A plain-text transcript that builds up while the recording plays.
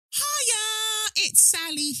it's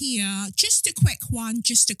Sally here. Just a quick one.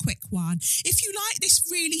 If you like this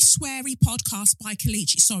really sweary podcast by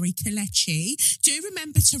Kelechi, do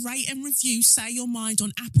remember to rate and review Say Your Mind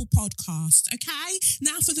on Apple Podcast, okay?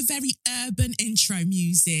 Now for the very urban intro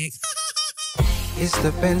music. It's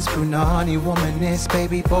the Benz Brunani womanist,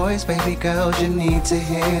 baby boys, baby girls, you need to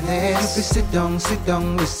hear this. You sit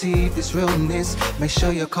down, receive this realness. Make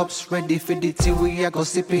sure your cup's ready for the tea, we are go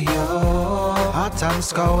sip it, yo. Hard time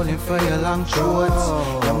scrolling for your long throats.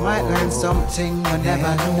 You might learn something you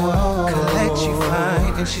never know. Collect you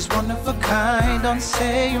fine, and she's one of a kind. Don't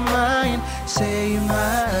say your mind, say your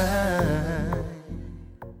mind.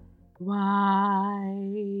 Wise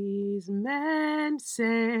men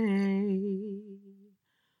say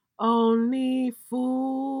only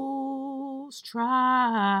fools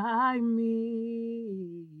try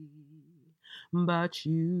me, but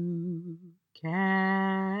you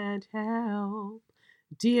can't help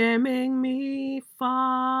DMing me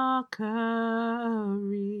fuckery.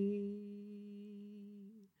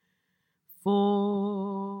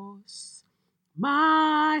 Force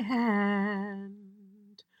my hand,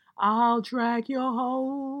 I'll drag your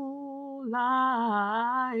whole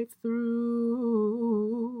life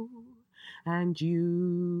through, and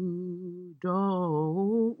you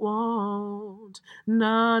don't want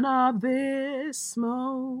none of this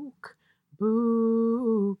smoke.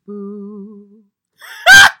 Boo, boo.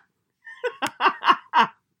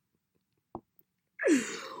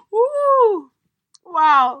 Ooh,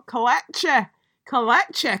 wow, Kelechi.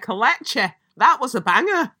 That was a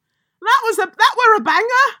banger. That were a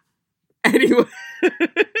banger. Anyway,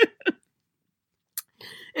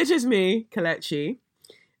 it is me, Kelechi,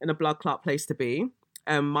 in a blood clot place to be.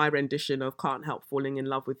 My rendition of "Can't Help Falling in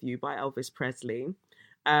Love with You" by Elvis Presley.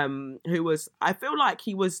 Who was, I feel like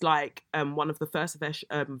he was like one of the first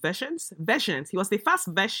versions. He was the first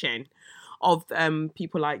version of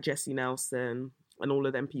people like Jessie Nelson and all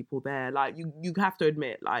of them people there. Like you have to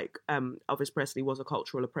admit, like Elvis Presley was a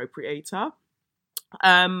cultural appropriator.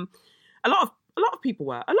 A lot of people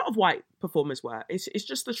were, a lot of white performers were. It's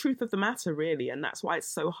just the truth of the matter, really, and that's why it's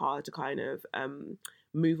so hard to kind of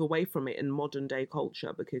move away from it in modern day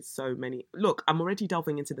culture, because so many. Look, I'm already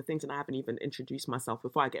delving into the things and I haven't even introduced myself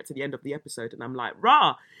before I get to the end of the episode, and I'm like,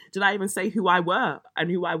 rah, did I even say who I were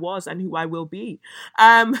and who I was and who I will be?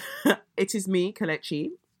 It is me,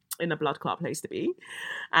 Kelechi, in a blood clot place to be,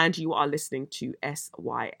 and you are listening to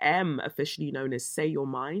SYM, officially known as Say Your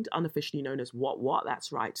Mind, unofficially known as What.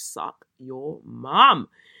 That's right, suck your mum.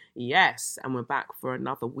 Yes, and we're back for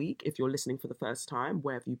another week. If you're listening for the first time,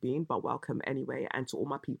 where have you been? But welcome anyway, and to all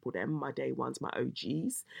my people, them, my day ones, my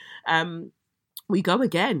OGs. We go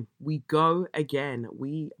again. We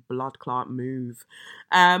blood clot move.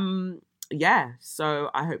 Yeah, so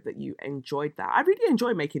I hope that you enjoyed that. I really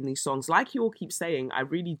enjoy making these songs. Like you all keep saying, I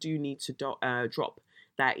really do need to drop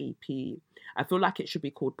that EP. I feel like it should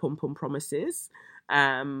be called Pum Pum Promises.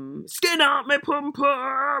 Skin out me pum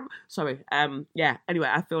pum. Sorry. Yeah. Anyway,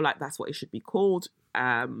 I feel like that's what it should be called.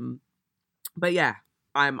 But yeah,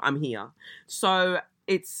 I'm here. So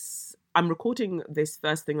I'm recording this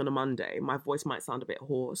first thing on a Monday. My voice might sound a bit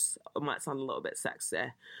hoarse. It might sound a little bit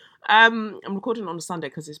sexy. I'm recording on a Sunday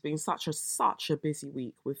because it's been such a busy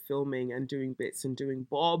week with filming and doing bits and doing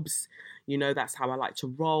bobs. You know, that's how I like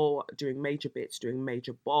to roll, doing major bits, doing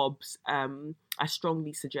major bobs. I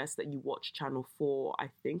strongly suggest that you watch Channel 4, I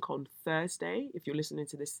think on Thursday, if you're listening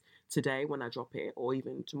to this today when I drop it, or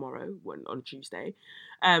even tomorrow on Tuesday.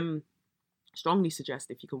 Strongly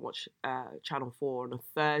suggest if you can watch Channel 4 on a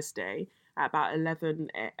Thursday at about 11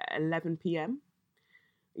 p.m.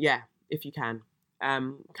 Yeah, if you can.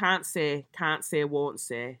 Can't say, won't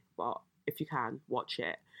say, but if you can, watch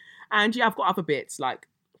it. And yeah, I've got other bits like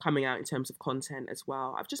coming out in terms of content as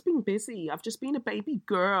well. I've just been busy. I've just been a baby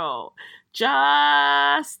girl.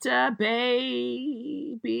 Just a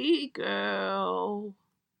baby girl.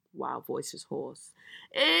 Wow, voice is hoarse.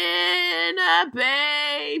 In a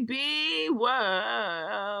baby world.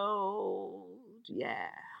 Yeah.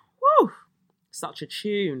 Woo! Such a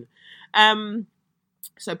tune.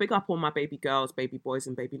 So big up all my baby girls, baby boys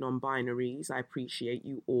and baby non-binaries. I appreciate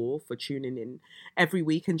you all for tuning in every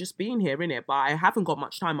week and just being here, innit? But I haven't got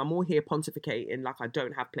much time. I'm all here pontificating like I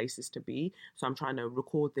don't have places to be. So I'm trying to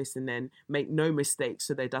record this and then make no mistakes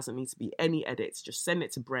so there doesn't need to be any edits. Just send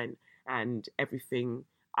it to Brent and everything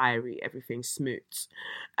irie, everything smooth.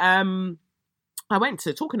 Talking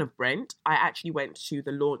of Brent, I actually went to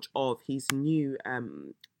the launch of his new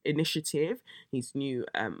initiative, his new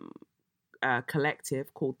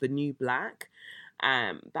collective called The New Black.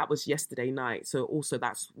 That was yesterday night, so also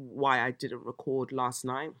that's why I didn't record last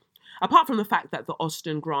night. apart from the fact that the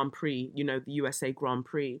Austin Grand Prix, you know, the USA Grand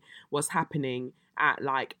Prix was happening at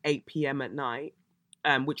like 8 p.m. at night,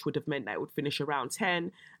 which would have meant that it would finish around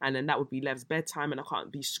 10, and then that would be Lev's bedtime, and I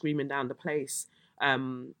can't be screaming down the place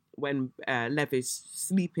when Lev is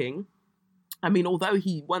sleeping. I mean, although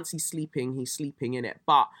once he's sleeping in it,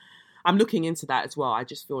 but I'm looking into that as well. I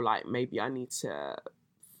just feel like maybe I need to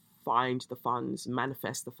find the funds,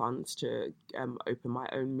 manifest the funds to open my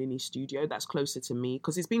own mini studio that's closer to me,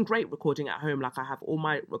 because it's been great recording at home. Like, I have all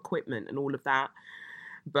my equipment and all of that,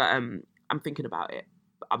 but I'm thinking about it.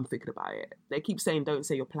 They keep saying don't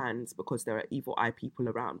say your plans because there are evil eye people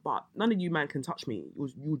around, but none of you man can touch me.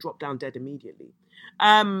 You'll drop down dead immediately.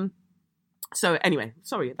 So anyway,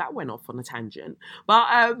 sorry, that went off on a tangent.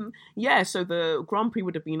 But yeah, so the Grand Prix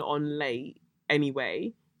would have been on late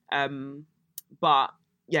anyway. But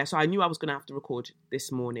yeah, so I knew I was going to have to record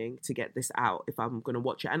this morning to get this out if I'm going to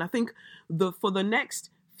watch it. And I think for the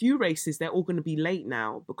next few races, they're all going to be late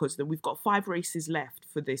now, because we've got 5 races left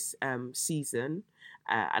for this season.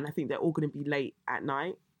 And I think they're all going to be late at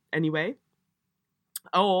night anyway.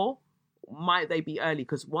 Or might they be early?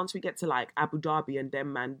 Because once we get to like Abu Dhabi and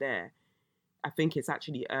them man there, I think it's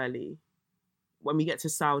actually early. When we get to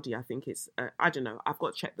Saudi, I think it's, I don't know. I've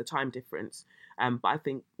got to check the time difference. But I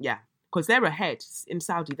think, yeah, because they're ahead. In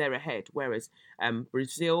Saudi, they're ahead. Whereas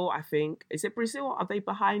Brazil, I think, is it Brazil? Are they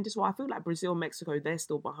behind as well? I feel like Brazil, Mexico, they're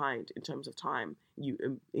still behind in terms of time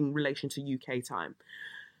in relation to UK time.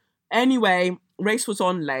 Anyway, race was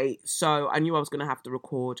on late, so I knew I was going to have to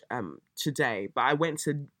record today. But I went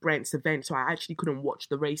to Brent's event, so I actually couldn't watch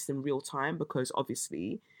the race in real time, because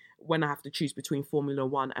obviously when I have to choose between Formula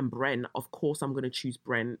One and Brent, of course I'm going to choose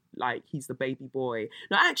Brent. Like, he's the baby boy.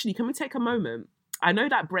 Now, actually, can we take a moment? I know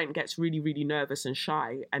that Brent gets really, really nervous and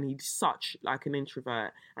shy, and he's such like an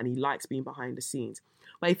introvert, and he likes being behind the scenes.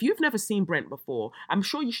 But if you've never seen Brent before, I'm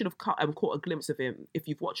sure you should have caught a glimpse of him. If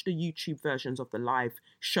you've watched the YouTube versions of the live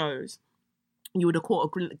shows, you would have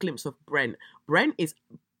caught a glimpse of Brent. Brent is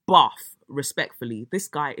buff, respectfully. This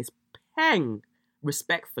guy is peng,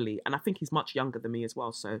 respectfully. And I think he's much younger than me as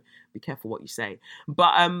well, so be careful what you say.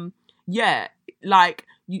 But yeah, like,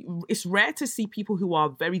 it's rare to see people who are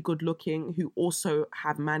very good looking, who also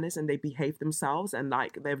have manners and they behave themselves, and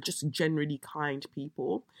like, they're just generally kind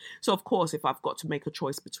people. So of course, if I've got to make a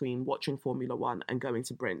choice between watching Formula One and going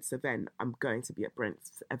to Brent's event, I'm going to be at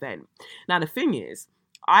Brent's event. Now, the thing is,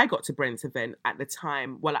 I got to Brent's event at the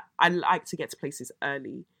time, well, I like to get to places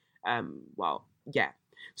early. Well, yeah.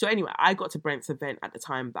 So anyway, I got to Brent's event at the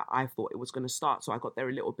time that I thought it was going to start. So I got there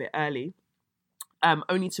a little bit early.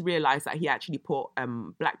 Only to realise that he actually put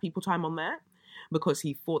black people time on there, because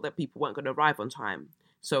he thought that people weren't going to arrive on time.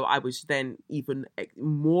 So I was then even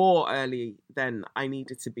more early than I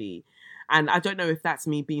needed to be. And I don't know if that's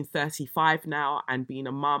me being 35 now and being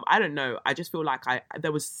a mum. I don't know. I just feel like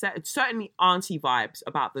there was certainly auntie vibes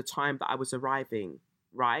about the time that I was arriving,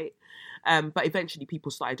 right? But eventually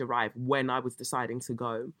people started to arrive when I was deciding to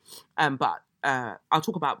go. But I'll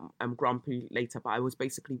talk about Grand Prix later, but I was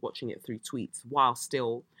basically watching it through tweets while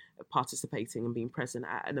still participating and being present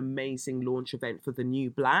at an amazing launch event for The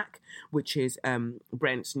New Black, which is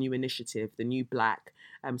Brent's new initiative, The New Black,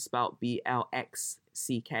 spelled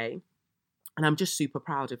BLXCK. And I'm just super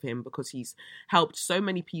proud of him, because he's helped so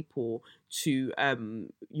many people to,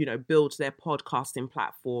 build their podcasting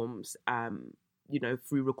platforms,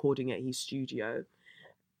 through recording at his studio.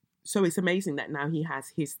 So it's amazing that now he has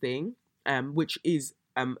his thing, which is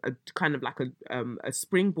a kind of like a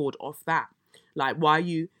springboard off that. Like, why are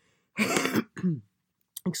you, why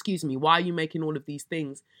are you making all of these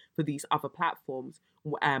things for these other platforms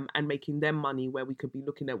and making them money, where we could be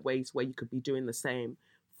looking at ways where you could be doing the same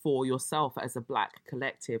for yourself as a black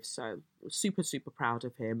collective. So super, super proud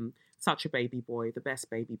of him. Such a baby boy, the best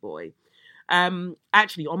baby boy.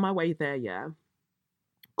 Actually, on my way there,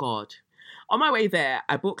 on my way there,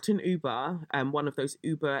 I booked an Uber, one of those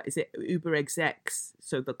Uber execs,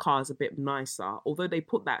 so the car's a bit nicer, although they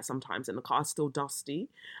put that sometimes and the car's still dusty,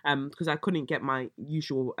 because I couldn't get my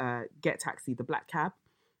usual Get Taxi, the black cab.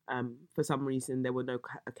 For some reason, there were no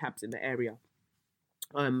cabs in the area.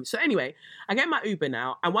 So anyway, I get my Uber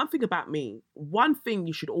now, and one thing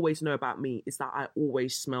you should always know about me is that I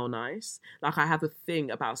always smell nice. Like, I have a thing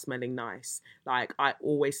about smelling nice. Like, I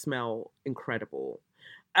always smell incredible.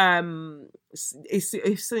 It's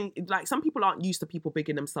like, some people aren't used to people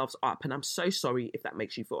bigging themselves up, and I'm so sorry if that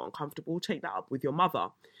makes you feel uncomfortable. Take that up with your mother.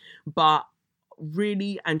 But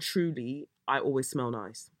really and truly, I always smell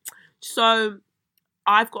nice. So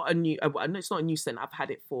I've got a new, no, it's not a new scent. I've had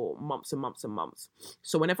it for months and months and months.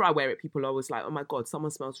 So whenever I wear it, people are always like, oh my God, someone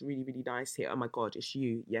smells really, really nice here. Oh my God, it's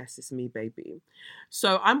you. Yes, it's me, baby.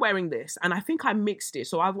 So I'm wearing this, and I think I mixed it.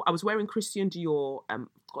 So I was wearing Christian Dior,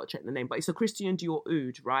 got to check the name, but it's a Christian Dior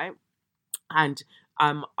Oud, right? And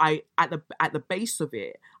I at the base of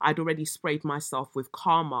it, I'd already sprayed myself with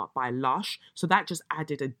Karma by Lush, so that just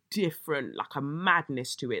added a different, like a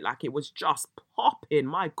madness to it. Like it was just popping,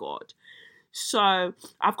 my God. So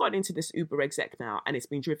I've gotten into this Uber exec now, and it's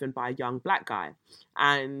been driven by a young black guy,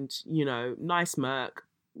 and you know, nice Merc,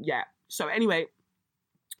 yeah. So anyway,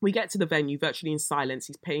 we get to the venue virtually in silence.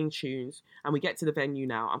 He's paying tunes, and we get to the venue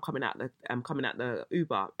now. I'm coming out the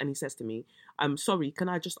Uber, and he says to me, "I'm sorry, can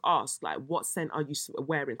I just ask, like, what scent are you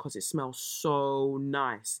wearing? Because it smells so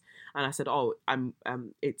nice." And I said, "Oh,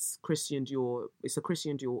 it's Christian Dior. It's a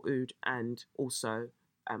Christian Dior Oud, and also."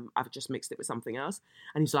 I've just mixed it with something else.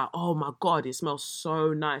 And he's like, oh my God, it smells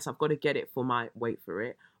so nice. I've got to get it for my, wait for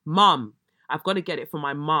it, mum. I've got to get it for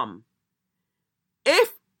my mum.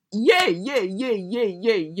 Yeah.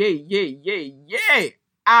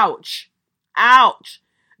 Ouch.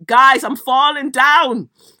 Guys, I'm falling down.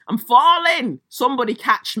 I'm falling. Somebody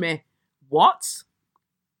catch me. What?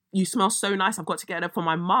 You smell so nice. I've got to get it for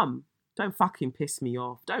my mum. Don't fucking piss me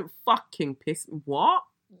off. What?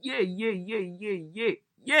 Yeah.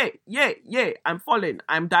 I'm falling.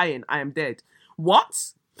 I'm dying. I am dead.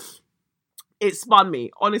 What? It spun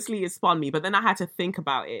me. Honestly, it spun me. But then I had to think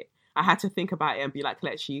about it. And be like,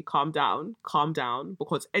 Kelechi, calm down.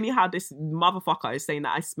 Because anyhow, this motherfucker is saying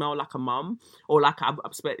that I smell like a mum, or like I've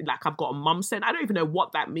got a mum scent. I don't even know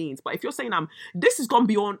what that means. But if you're saying this has gone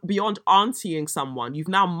beyond auntying someone. You've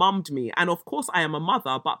now mummed me. And of course I am a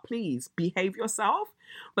mother, but please behave yourself.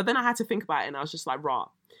 But then I had to think about it, and I was just like, rah.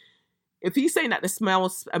 If he's saying that the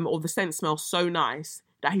smells or the scent smells so nice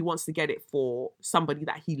that he wants to get it for somebody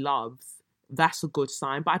that he loves, that's a good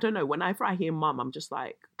sign. But I don't know. Whenever I hear mum, I'm just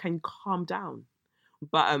like, can you calm down?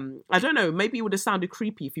 But I don't know. Maybe it would have sounded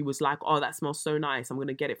creepy if he was like, oh, that smells so nice. I'm going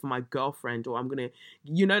to get it for my girlfriend, or I'm going to,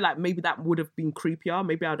 you know, like maybe that would have been creepier.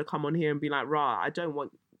 Maybe I would have come on here and be like, rah, I don't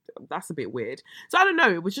want, that's a bit weird. So I don't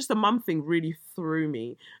know. It was just a mum thing really threw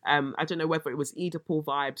me. I don't know whether it was Oedipal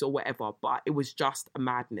vibes or whatever, but it was just a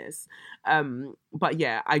madness. But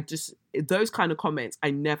yeah, those kind of comments,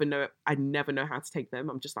 I never know how to take them.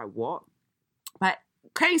 I'm just like, what? But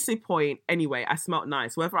case in point, anyway, I smelled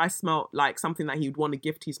nice. Whether I smelled like something that he would want to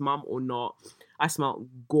gift his mum or not, I smelled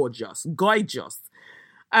gorgeous.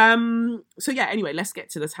 So yeah, anyway, let's get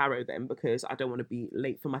to the tarot then, because I don't want to be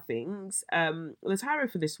late for my things. The tarot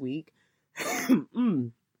for this week,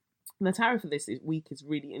 the tarot for this week is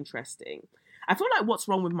really interesting. I feel like what's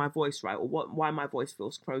wrong with my voice, right, or why my voice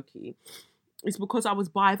feels croaky, is because I was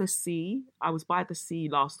by the sea.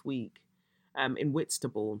 Last week, in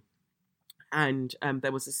Whitstable, and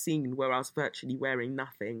there was a scene where I was virtually wearing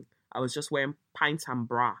nothing. I was just wearing pint and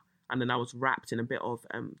bra, and then I was wrapped in a bit of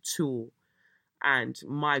tulle. And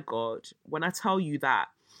my God, when I tell you that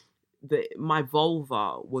my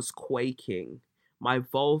vulva was quaking, my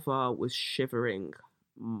vulva was shivering.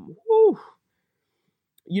 Woo.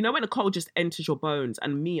 You know when the cold just enters your bones,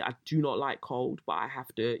 and me, I do not like cold, but I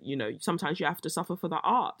have to, you know, sometimes you have to suffer for the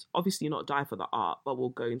art. Obviously not die for the art, but we'll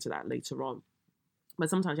go into that later on. But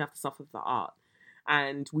sometimes you have to suffer for the art.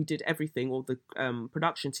 And we did everything, or the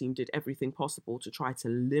production team did everything possible to try to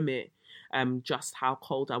limit just how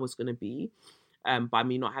cold I was going to be. By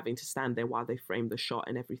me not having to stand there while they framed the shot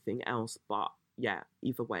and everything else. But yeah,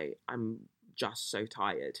 either way, I'm just so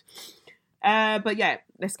tired. But yeah,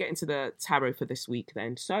 let's get into the tarot for this week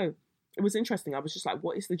then. So it was interesting. I was just like,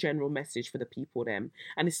 what is the general message for the people then?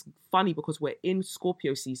 And it's funny because we're in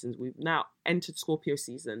Scorpio seasons. We've now entered Scorpio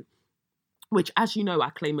season, which, as you know, I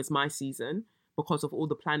claim as my season because of all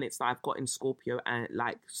the planets that I've got in Scorpio and /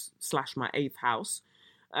 my 8th house.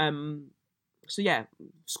 So yeah,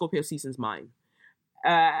 Scorpio season's mine.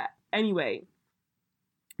 Anyway,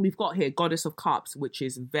 we've got here Goddess of Cups, which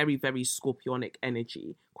is very, very Scorpionic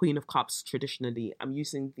energy. Queen of Cups, traditionally. I'm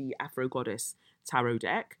using the Afro Goddess tarot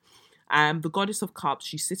deck. The Goddess of Cups,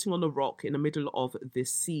 she's sitting on a rock in the middle of the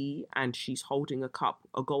sea, and she's holding a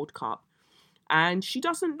gold cup. And she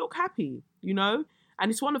doesn't look happy, you know? And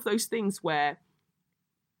it's one of those things where,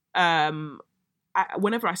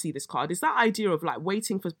 whenever I see this card, it's that idea of like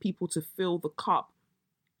waiting for people to fill the cup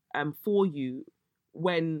for you,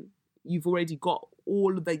 when you've already got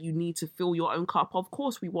all that you need to fill your own cup. Of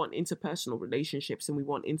course, we want interpersonal relationships, and we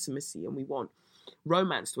want intimacy, and we want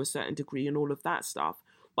romance to a certain degree and all of that stuff.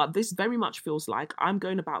 But this very much feels like I'm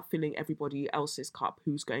going about filling everybody else's cup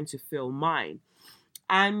who's going to fill mine.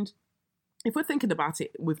 And if we're thinking about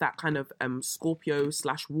it with that kind of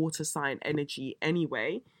Scorpio/water sign energy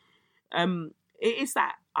anyway, it is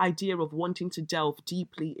that idea of wanting to delve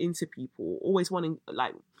deeply into people, always wanting,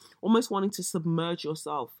 like, almost wanting to submerge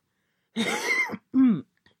yourself.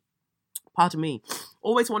 Pardon me.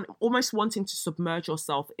 Almost wanting to submerge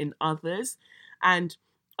yourself in others, and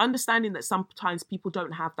understanding that sometimes people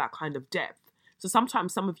don't have that kind of depth. So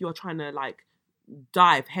sometimes some of you are trying to like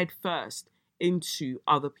dive head first into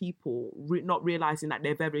other people, not realizing that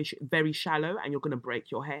they're very, very shallow and you're going to break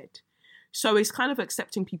your head. So it's kind of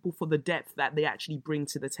accepting people for the depth that they actually bring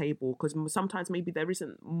to the table, because sometimes maybe there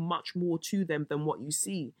isn't much more to them than what you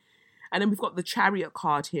see. And then we've got the Chariot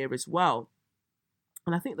card here as well.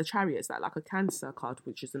 And I think the Chariot is like a Cancer card,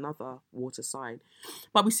 which is another water sign.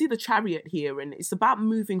 But we see the Chariot here, and it's about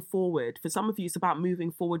moving forward. For some of you, it's about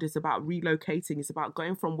moving forward. It's about relocating. It's about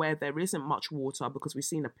going from where there isn't much water, because we're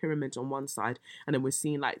seeing a pyramid on one side, and then we're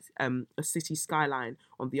seeing like a city skyline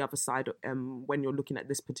on the other side when you're looking at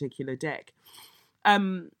this particular deck.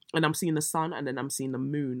 And I'm seeing the sun, and then I'm seeing the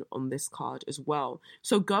moon on this card as well.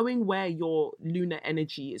 So going where your lunar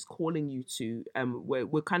energy is calling you to,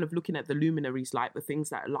 we're kind of looking at the luminaries, like the things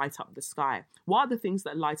that light up the sky. What are the things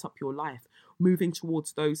that light up your life? Moving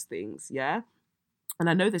towards those things, yeah? And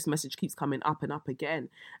I know this message keeps coming up and up again.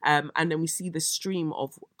 And then we see the stream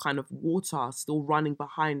of kind of water still running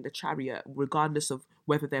behind the Chariot, regardless of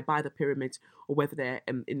whether they're by the pyramid or whether they're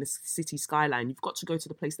in the city skyline. You've got to go to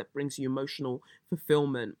the place that brings you emotional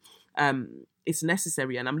fulfillment. It's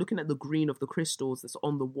necessary. And I'm looking at the green of the crystals that's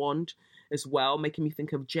on the wand as well, making me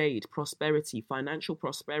think of jade, prosperity, financial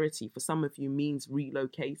prosperity. For some of you means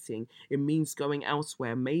relocating. It means going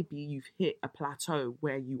elsewhere. Maybe you've hit a plateau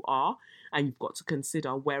where you are, and you've got to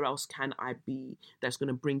consider, where else can I be that's going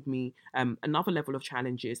to bring me another level of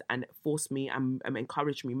challenges and force me and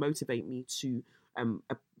encourage me, motivate me to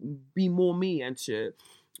be more me, and to,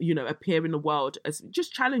 you know, appear in the world as,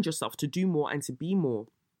 just challenge yourself to do more and to be more.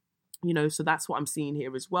 You know, so that's what I'm seeing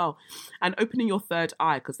here as well. And opening your third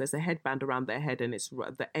eye, because there's a headband around their head, and it's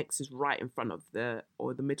the X is right in front of the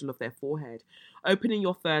middle of their forehead. Opening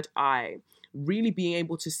your third eye, really being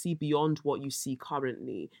able to see beyond what you see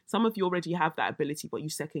currently. Some of you already have that ability, but you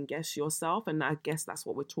second guess yourself. And I guess that's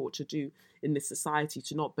what we're taught to do in this society,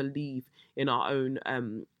 to not believe in our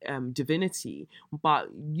own divinity, but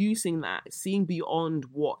using that, seeing beyond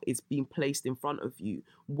what is being placed in front of you.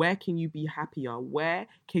 Where can you be happier? Where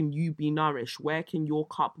can you be nourished? Where can your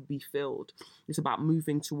cup be filled? It's about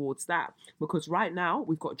moving towards that, because right now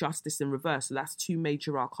we've got Justice in reverse. So that's two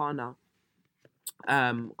major arcana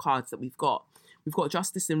cards that we've got. We've got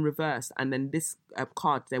Justice in reverse, and then this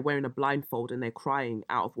card, they're wearing a blindfold and they're crying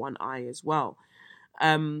out of one eye as well.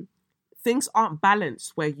 Things aren't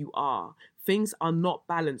balanced where you are. Things are not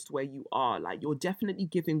balanced where you are. Like, you're definitely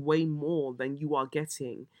giving way more than you are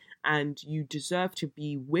getting, and you deserve to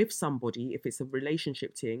be with somebody. If it's a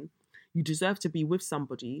relationship thing, you deserve to be with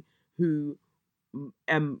somebody who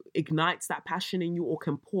ignites that passion in you, or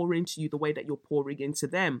can pour into you the way that you're pouring into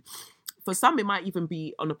them. For some, it might even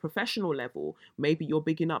be on a professional level. Maybe you're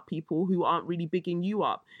bigging up people who aren't really bigging you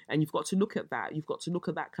up, and you've got to look at that. You've got to look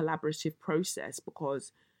at that collaborative process,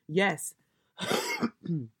 because yes,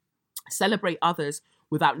 celebrate others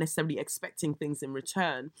without necessarily expecting things in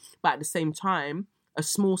return. But at the same time, a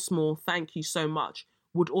small thank you so much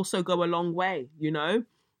would also go a long way, you know?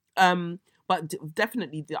 But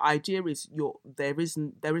definitely the idea is there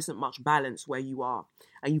isn't much balance where you are,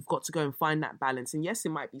 and you've got to go and find that balance. And yes, it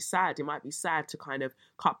might be sad. It might be sad to kind of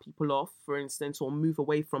cut people off, for instance, or move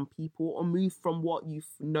away from people, or move from what you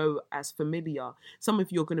know as familiar. Some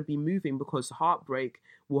of you are going to be moving because heartbreak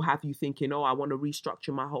will have you thinking, oh, I want to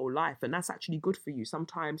restructure my whole life. And that's actually good for you.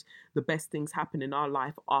 Sometimes the best things happen in our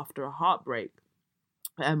life after a heartbreak.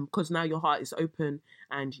 Because now your heart is open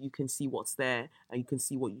and you can see what's there, and you can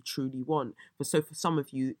see what you truly want. So for some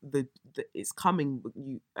of you, it's coming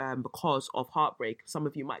because of heartbreak. Some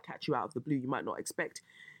of you might catch you out of the blue. You might not expect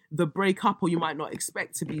the breakup, or you might not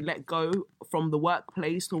expect to be let go from the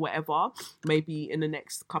workplace or whatever, maybe in the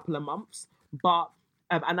next couple of months. But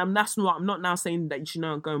and I'm not now saying that you should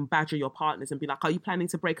go and badger your partners and be like, are you planning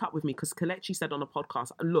to break up with me? Because Kelechi said on a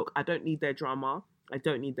podcast, look, I don't need their drama. I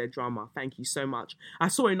don't need their drama. Thank you so much. I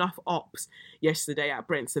saw enough ops yesterday at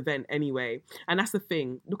Brent's event anyway. And that's the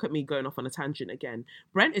thing. Look at me going off on a tangent again.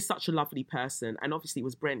 Brent is such a lovely person. And obviously it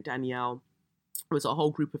was Brent, Danielle, It was a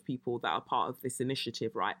whole group of people that are part of this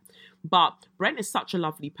initiative, right? But Brent is such a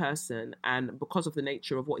lovely person, and because of the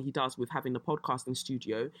nature of what he does with having the podcasting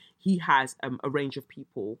studio, he has a range of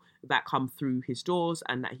people that come through his doors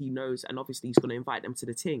and that he knows, and obviously he's going to invite them to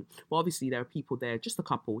the ting. But obviously there are people there, just a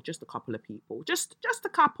couple of people, just a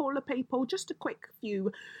couple of people, just a quick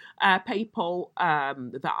few people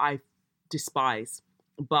that I despise.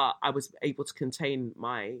 But I was able to contain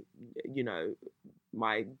my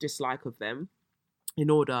dislike of them in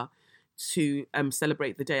order to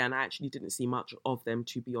celebrate the day, and I actually didn't see much of them,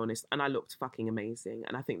 to be honest, and I looked fucking amazing.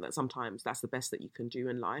 And I think that sometimes that's the best that you can do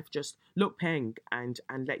in life, just look peng and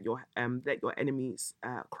let your enemies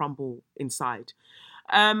crumble inside.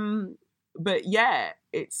 But yeah,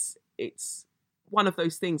 it's one of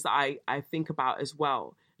those things that I think about as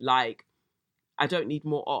well. Like, I don't need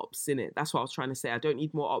more ops in it. That's what I was trying to say. I don't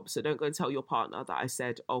need more ops. So don't go and tell your partner that I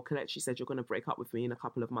said, oh, Kelechi said you're going to break up with me in a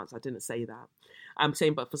couple of months. I didn't say that. I'm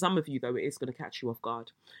saying, but for some of you though, it is going to catch you off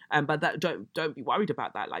guard. But that don't be worried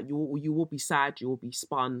about that. Like, you will be sad. You will be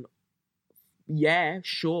spun. Yeah,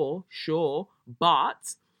 sure.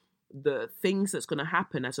 But the things that's going to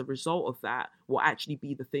happen as a result of that will actually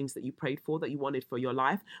be the things that you prayed for, that you wanted for your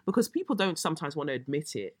life. Because people don't sometimes want to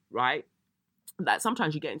admit it, right? That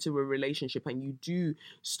sometimes you get into a relationship and you do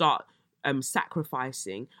start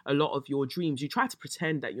sacrificing a lot of your dreams. You try to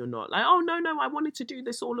pretend that you're not, like, oh no, I wanted to do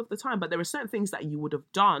this all of the time. But there are certain things that you would have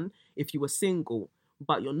done if you were single,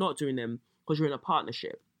 but you're not doing them because you're in a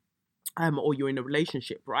partnership or you're in a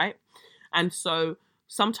relationship, right? And so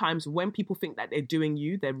sometimes when people think that they're doing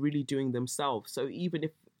you, they're really doing themselves. So even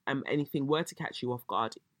if anything were to catch you off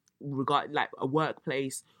guard, regard like a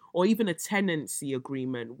workplace or even a tenancy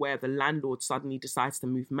agreement where the landlord suddenly decides to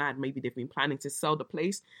move mad. Maybe they've been planning to sell the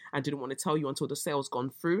place and didn't want to tell you until the sale's gone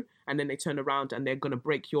through. And then they turn around and they're going to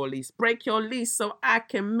break your lease so I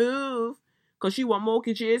can move. Because you want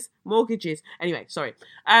mortgages. Anyway, sorry.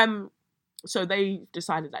 So they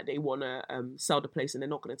decided that they want to sell the place and they're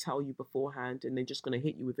not going to tell you beforehand. And they're just going to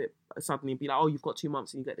hit you with it suddenly and be like, oh, you've got 2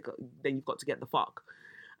 months and then you've got to get the fuck.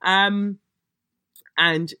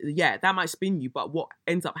 And yeah, that might spin you, but what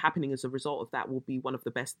ends up happening as a result of that will be one of the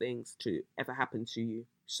best things to ever happen to you.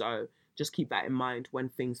 So just keep that in mind when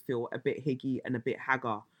things feel a bit higgy and a bit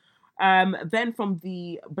haggard. Then from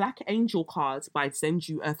the Black Angel cards by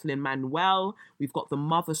Zenju Earthlyn Manuel, we've got the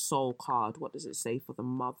Mother Soul card. What does it say for the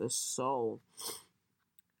Mother Soul?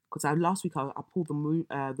 Because last week I pulled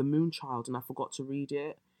the Moon Child and I forgot to read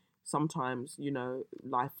it. Sometimes,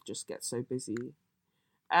 life just gets so busy.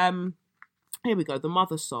 Here we go, the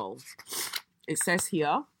Mother Soul. It says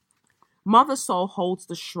here, Mother Soul holds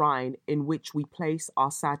the shrine in which we place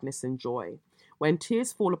our sadness and joy. When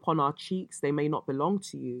tears fall upon our cheeks, they may not belong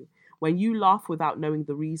to you. When you laugh without knowing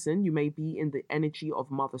the reason, you may be in the energy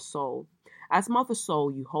of Mother Soul. As Mother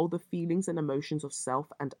Soul, you hold the feelings and emotions of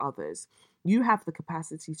self and others. You have the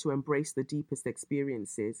capacity to embrace the deepest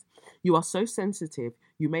experiences. You are so sensitive,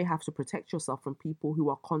 you may have to protect yourself from people who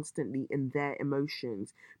are constantly in their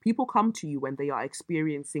emotions. People come to you when they are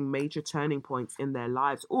experiencing major turning points in their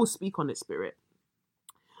lives. Oh, speak on it, Spirit.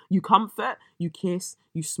 You comfort, you kiss,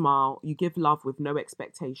 you smile, you give love with no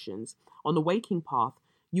expectations. On the waking path,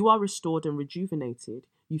 you are restored and rejuvenated.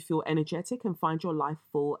 You feel energetic and find your life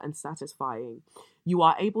full and satisfying. You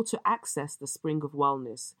are able to access the spring of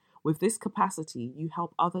wellness. With this capacity, you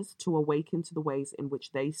help others to awaken to the ways in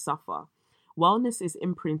which they suffer. Wellness is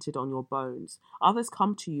imprinted on your bones. Others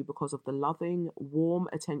come to you because of the loving, warm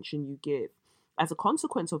attention you give. As a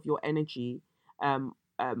consequence of your energy,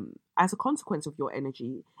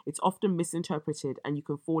 it's often misinterpreted and you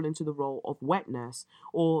can fall into the role of wet nurse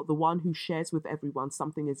or the one who shares with everyone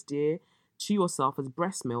something as dear to yourself as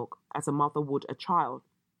breast milk as a mother would a child.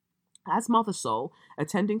 As Mother Soul,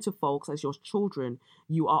 attending to folks as your children,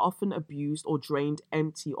 you are often abused or drained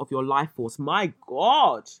empty of your life force. My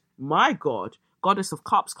God, Goddess of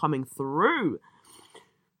Cups coming through.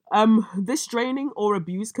 This draining or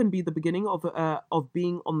abuse can be the beginning of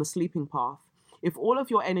being on the sleeping path. If all of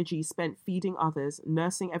your energy is spent feeding others,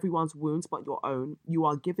 nursing everyone's wounds but your own, you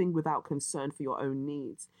are giving without concern for your own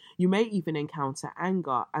needs. You may even encounter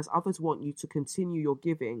anger as others want you to continue your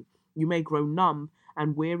giving. You may grow numb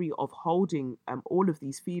and weary of holding all of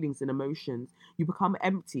these feelings and emotions. You become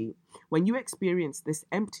empty. When you experience this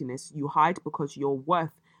emptiness, you hide because your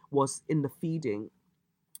worth was in the feeding.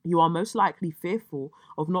 You are most likely fearful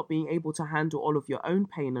of not being able to handle all of your own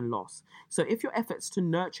pain and loss. So if your efforts to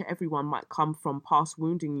nurture everyone might come from past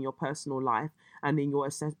wounding in your personal life and in your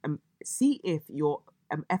see if your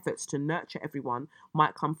efforts to nurture everyone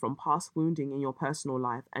might come from past wounding in your personal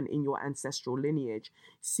life and in your ancestral lineage.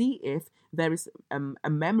 See if there is a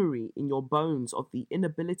memory in your bones of the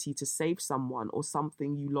inability to save someone or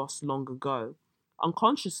something you lost long ago.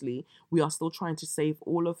 Unconsciously, we are still trying to save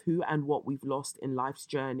all of who and what we've lost in life's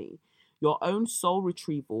journey. Your own soul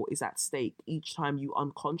retrieval is at stake each time you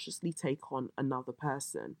unconsciously take on another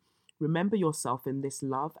person. Remember yourself in this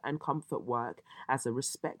love and comfort work as a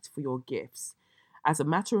respect for your gifts. As a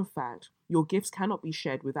matter of fact, your gifts cannot be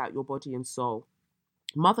shared without your body and soul.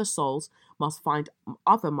 Mother souls must find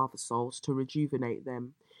other mother souls to rejuvenate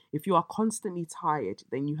them. If you are constantly tired,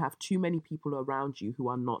 then you have too many people around you who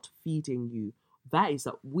are not feeding you. That is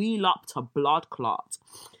a wheel up to blood clot.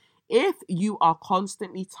 If you are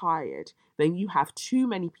constantly tired, then you have too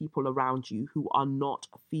many people around you who are not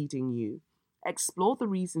feeding you. Explore the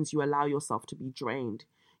reasons you allow yourself to be drained.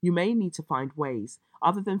 You may need to find ways,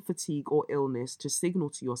 other than fatigue or illness, to signal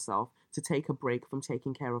to yourself to take a break from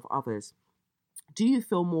taking care of others. Do you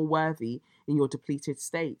feel more worthy in your depleted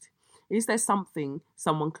state? Is there something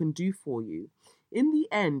someone can do for you? In the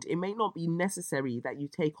end, it may not be necessary that you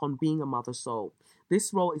take on being a mother soul.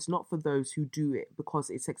 This role is not for those who do it because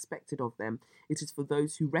it's expected of them. It is for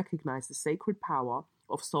those who recognize the sacred power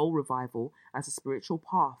of soul revival as a spiritual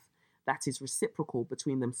path that is reciprocal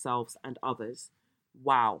between themselves and others.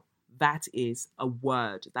 Wow, that is a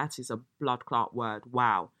word. That is a blood clot word.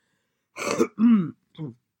 Wow.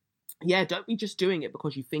 Yeah, don't be just doing it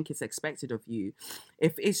because you think it's expected of you.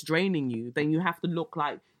 If it's draining you, then you have to look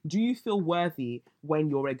like, do you feel worthy when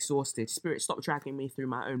you're exhausted? Spirit, stop dragging me through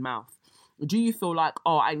my own mouth. Do you feel like,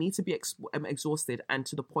 oh, I need to be exhausted and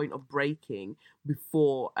to the point of breaking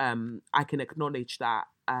before I can acknowledge that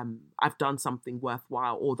I've done something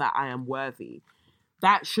worthwhile or that I am worthy?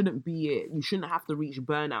 That shouldn't be it. You shouldn't have to reach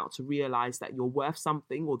burnout to realize that you're worth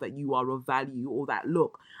something or that you are of value or that,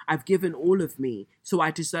 look, I've given all of me, so I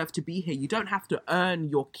deserve to be here. You don't have to earn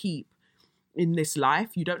your keep in this life.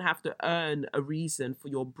 You don't have to earn a reason for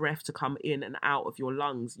your breath to come in and out of your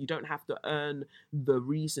lungs. You don't have to earn the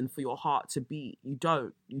reason for your heart to beat. You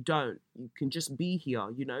don't. You can just be here,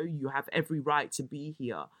 you know. You have every right to be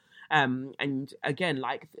here. And again,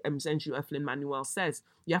 like Zenju Evelyn Manuel says,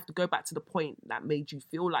 you have to go back to the point that made you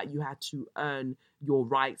feel like you had to earn your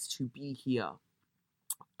rights to be here.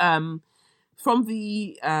 From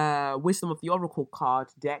the Wisdom of the Oracle card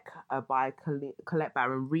deck by Colette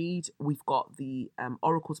Baron Reid, we've got the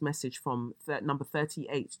Oracle's message from number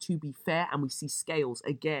 38, to be fair, and we see scales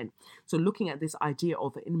again. So looking at this idea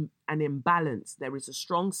of an imbalance, there is a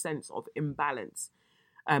strong sense of imbalance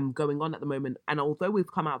going on at the moment. And although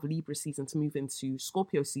we've come out of Libra season to move into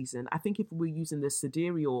Scorpio season, I think if we're using the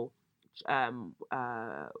sidereal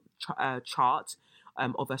chart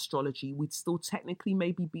of astrology, we'd still technically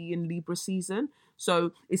maybe be in Libra season.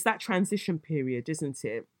 So it's that transition period, isn't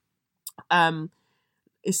it?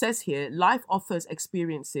 It says here, life offers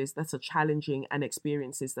experiences that are challenging and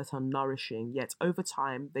experiences that are nourishing, yet over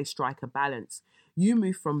time they strike a balance. You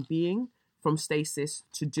move from being, from stasis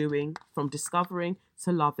to doing, from discovering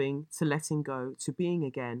to loving, to letting go, to being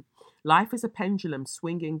again. Life is a pendulum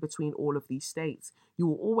swinging between all of these states. You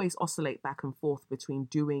will always oscillate back and forth between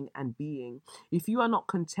doing and being. If you are not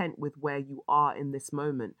content with where you are in this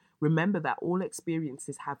moment, remember that all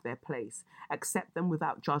experiences have their place. Accept them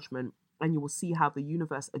without judgment, and you will see how the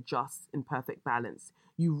universe adjusts in perfect balance.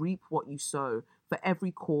 You reap what you sow. For every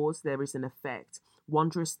cause, there is an effect.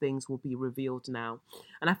 Wondrous things will be revealed now.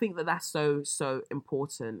 And I think that that's so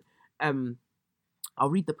important. I'll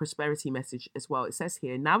read the prosperity message as well. It says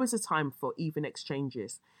here, now is a time for even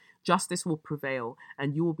exchanges. Justice will prevail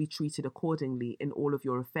and you will be treated accordingly in all of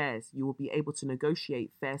your affairs. You will be able to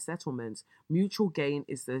negotiate fair settlements. Mutual gain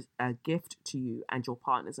is a gift to you and your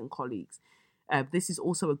partners and colleagues. This is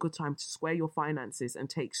also a good time to square your finances and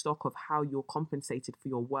take stock of how you're compensated for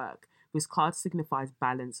your work. This card signifies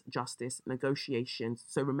balance, justice, negotiations.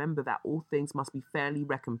 So remember that all things must be fairly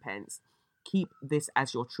recompensed. Keep this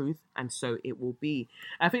as your truth, and so it will be.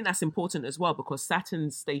 I think that's important as well because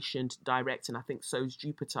Saturn's stationed direct, and I think so is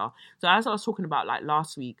Jupiter. So as I was talking about like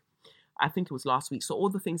last week, I think it was last week. So all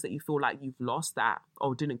the things that you feel like you've lost that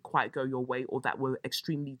or didn't quite go your way or that were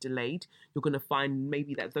extremely delayed, you're going to find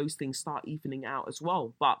maybe that those things start evening out as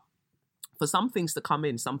well. But for some things to come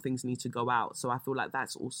in, some things need to go out. So I feel like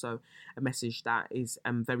that's also a message that is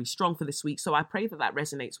very strong for this week. So I pray that that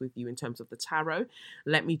resonates with you in terms of the tarot.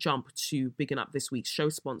 Let me jump to bigging up this week's show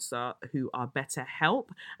sponsor, who are BetterHelp,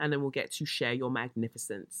 and then we'll get to Share Your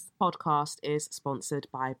Magnificence. Podcast is sponsored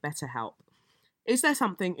by BetterHelp. Is there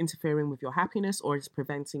something interfering with your happiness or is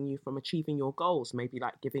preventing you from achieving your goals? Maybe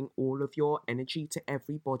like giving all of your energy to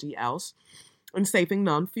everybody else. and saving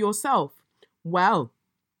none for yourself? Well,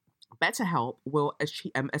 BetterHelp will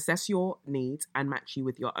assess your needs and match you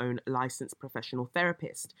with your own licensed professional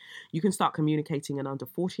therapist. You can start communicating in under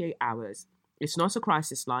 48 hours. It's not a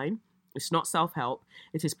crisis line. It's not self-help.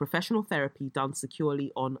 It is professional therapy done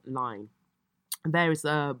securely online. There is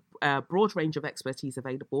a broad range of expertise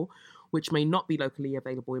available, which may not be locally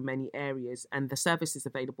available in many areas, and the service is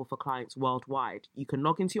available for clients worldwide. You can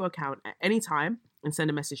log into your account at any time and send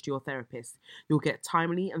a message to your therapist. You'll get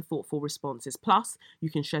timely and thoughtful responses. Plus, you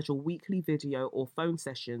can schedule weekly video or phone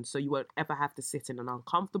sessions, so you won't ever have to sit in an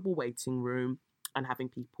uncomfortable waiting room and having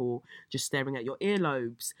people just staring at your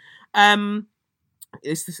earlobes.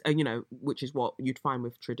 It's this, which is what you'd find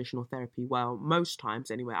with traditional therapy. Well, most times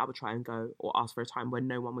anyway, I would try and go or ask for a time when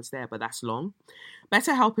no one was there, but that's long.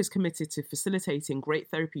 BetterHelp is committed to facilitating great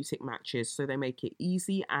therapeutic matches, so they make it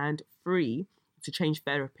easy and free to change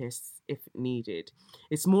therapists if needed.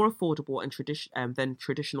 It's more affordable and than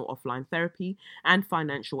traditional offline therapy, and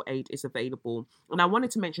financial aid is available. And I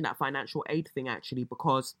wanted to mention that financial aid thing actually,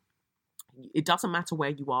 because it doesn't matter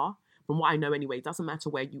where you are. From what I know anyway, it doesn't matter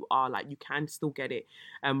where you are, like you can still get it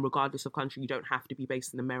regardless of country. You don't have to be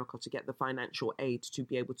based in America to get the financial aid to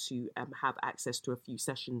be able to have access to a few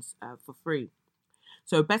sessions for free.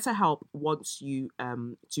 So BetterHelp wants you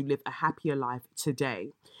to live a happier life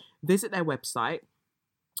today. Visit their website.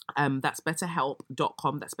 That's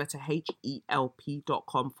betterhelp.com. That's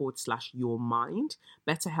betterhelp.com/yourmind.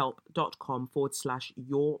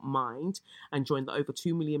 betterhelp.com/yourmind, and join the over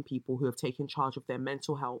 2 million people who have taken charge of their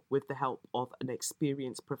mental health with the help of an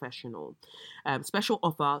experienced professional. Special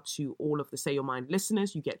offer to all of the Say Your Mind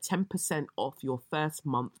listeners. You get 10% off your first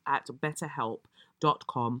month at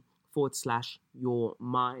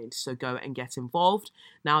betterhelp.com/yourmind. So go and get involved.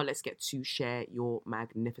 Now let's get to Share Your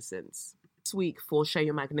Magnificence. This week for Share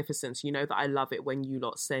Your Magnificence, you know that I love it when you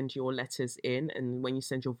lot send your letters in and when you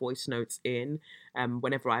send your voice notes in,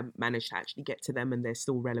 whenever I manage to actually get to them and they're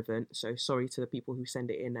still relevant. So sorry to the people who send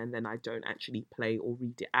it in and then I don't actually play or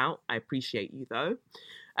read it out. I appreciate you though.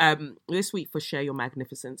 This week for Share Your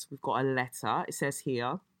Magnificence, we've got a letter. It says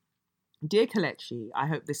here, Dear Kelechi, I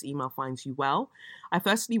hope this email finds you well. I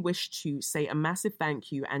firstly wish to say a massive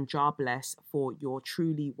thank you and jar bless for your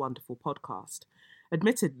truly wonderful podcast.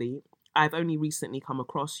 Admittedly, I've only recently come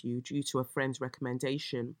across you due to a friend's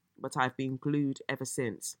recommendation, but I've been glued ever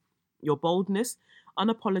since. Your boldness,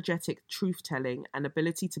 unapologetic truth-telling, and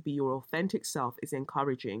ability to be your authentic self is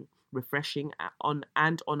encouraging, refreshing, on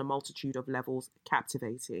a multitude of levels,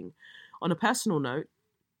 captivating. On a personal note,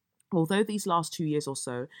 although these last 2 years or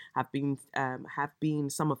so have been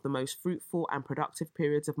some of the most fruitful and productive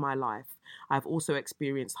periods of my life, I've also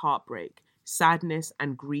experienced heartbreak, sadness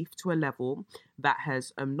and grief to a level that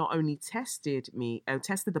has not only tested the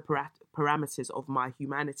parameters of my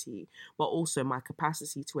humanity, but also my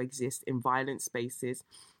capacity to exist in violent spaces,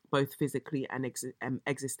 both physically and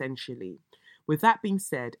existentially. With that being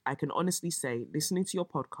said, I can honestly say listening to your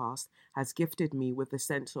podcast has gifted me with a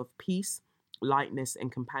sense of peace, lightness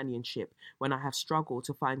and companionship when I have struggled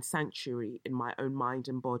to find sanctuary in my own mind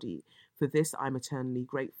and body. For this, I'm eternally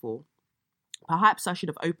grateful. Perhaps I should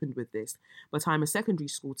have opened with this, but I'm a secondary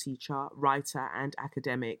school teacher, writer, and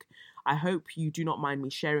academic. I hope you do not mind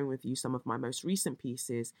me sharing with you some of my most recent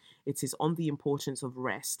pieces. It is on the importance of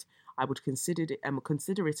rest. I would consider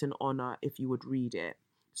it an honor if you would read it.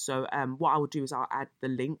 So what I will do is I'll add the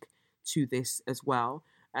link to this as well.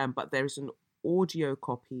 But there's an audio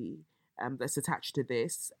copy that's attached to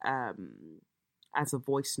this as a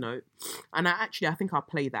voice note. And I think I'll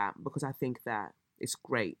play that because I think that it's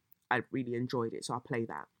great. I really enjoyed it, so I'll play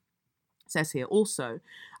that. It says here, also,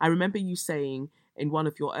 I remember you saying in one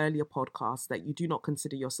of your earlier podcasts that you do not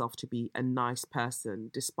consider yourself to be a nice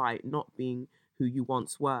person, despite not being who you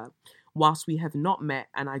once were. Whilst we have not met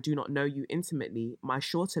and I do not know you intimately, my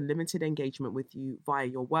short and limited engagement with you via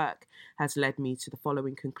your work has led me to the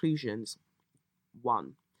following conclusions.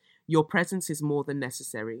 1. Your presence is more than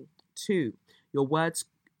necessary. 2. Your words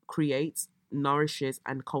creates, nourishes,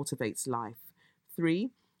 and cultivates life.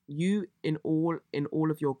 3. You, in all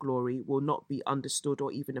of your glory, will not be understood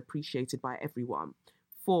or even appreciated by everyone.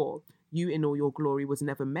 4. You, in all your glory, was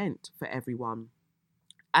never meant for everyone.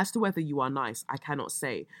 As to whether you are nice, I cannot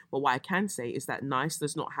say, but what I can say is that nice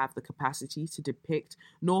does not have the capacity to depict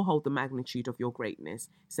nor hold the magnitude of your greatness,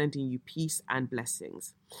 sending you peace and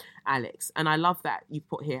blessings. Alex. And I love that you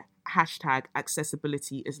put here,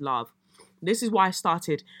 #accessibility is love. This is why I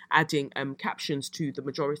started adding captions to the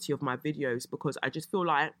majority of my videos, because I just feel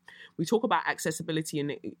like we talk about accessibility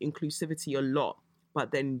and inclusivity a lot,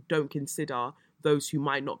 but then don't consider those who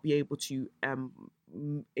might not be able to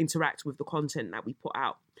interact with the content that we put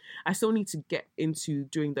out. I still need to get into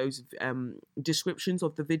doing those descriptions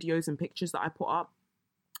of the videos and pictures that I put up,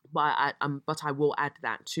 but I will add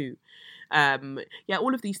that too.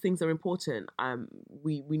 All of these things are important.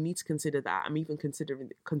 We need to consider that. I'm even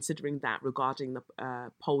considering that regarding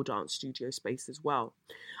the pole dance studio space as well.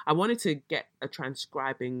 I wanted to get a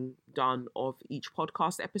transcribing done of each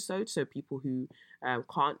podcast episode, so people who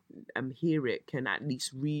can't hear it can at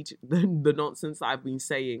least read the nonsense that I've been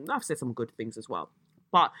saying. I've said some good things as well,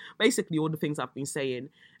 but basically all the things I've been saying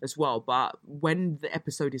as well. But when the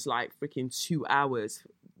episode is like freaking 2 hours,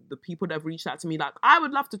 the people that have reached out to me like, I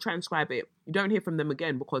would love to transcribe it, you don't hear from them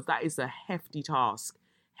again, because that is a hefty task.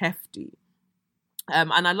 Hefty.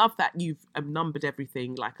 And I love that you've numbered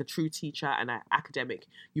everything like a true teacher and an academic.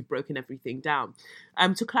 You've broken everything down.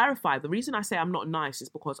 To clarify, the reason I say I'm not nice is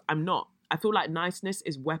because I'm not. I feel like niceness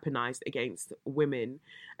is weaponized against women,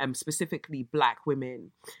 specifically Black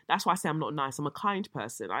women. That's why I say I'm not nice. I'm a kind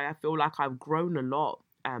person. I feel like I've grown a lot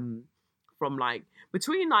from like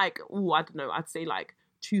between like, I don't know, I'd say like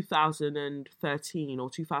 2013 or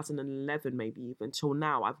 2011 maybe even till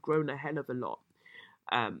now. I've grown a hell of a lot.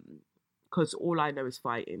 Because all I know is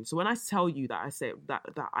fighting. So when I tell you that I say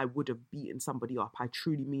that I would have beaten somebody up, I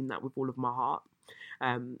truly mean that with all of my heart.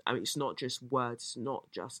 I mean, it's not just words, not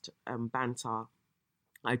just banter.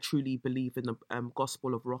 I truly believe in the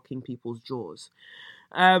gospel of rocking people's jaws.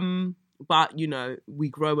 But, you know, we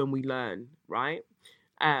grow and we learn, right?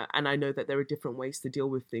 And I know that there are different ways to deal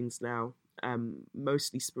with things now,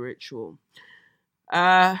 mostly spiritual.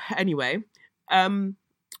 Anyway,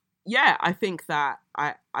 I think that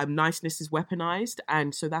niceness is weaponized,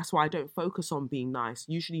 and so that's why I don't focus on being nice.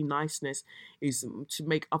 Usually niceness is to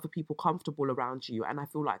make other people comfortable around you, and I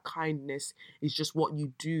feel like kindness is just what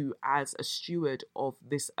you do as a steward of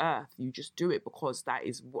this earth. You just do it because that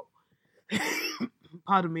is what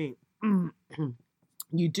pardon me.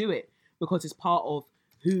 You do it because it's part of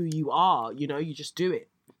who you are, you know, you just do it.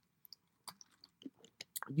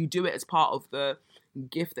 You do it as part of the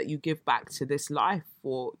gift that you give back to this life,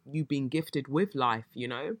 or you being gifted with life, you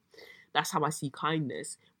know. That's how I see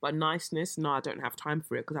kindness. But niceness, no, I don't have time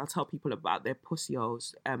for it, because I'll tell people about their pussy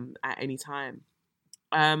holes at any time.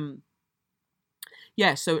 So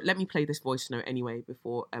let me play this voice note anyway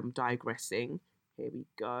before digressing. Here we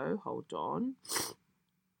go, hold on.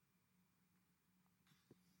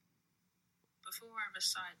 Before I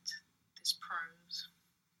recite this prose,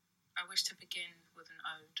 I wish to begin with an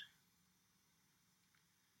ode.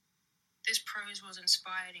 This prose was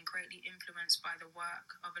inspired and greatly influenced by the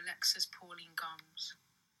work of Alexis Pauline Gumbs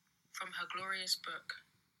from her glorious book,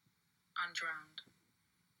 Undrowned,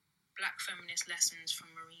 Black Feminist Lessons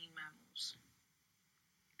from Marine Mammals.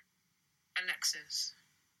 Alexis,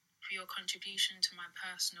 for your contribution to my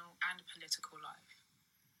personal and political life,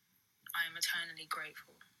 I am eternally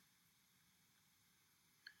grateful.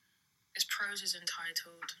 This prose is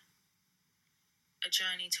entitled A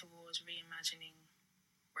Journey Towards Reimagining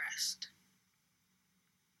Rest.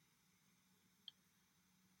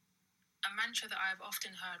 A mantra that I have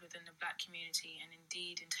often heard within the Black community and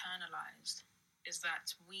indeed internalized is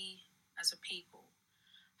that we, as a people,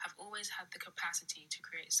 have always had the capacity to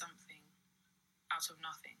create something out of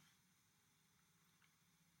nothing.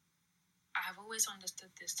 I have always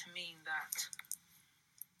understood this to mean that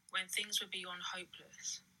when things were beyond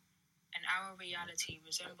hopeless and our reality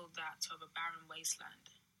resembled that of a barren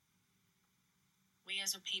wasteland, we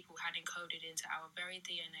as a people had encoded into our very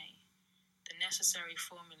DNA the necessary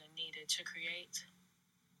formula needed to create,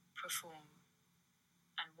 perform,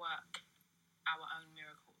 and work our own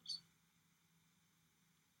miracles.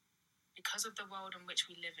 Because of the world in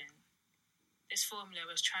which we live in, this formula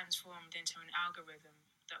was transformed into an algorithm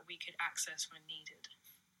that we could access when needed.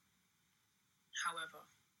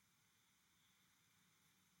 However,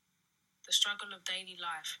 the struggle of daily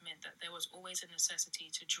life meant that there was always a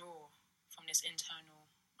necessity to draw from this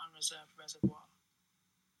internal, unreserved reservoir.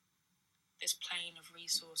 This plane of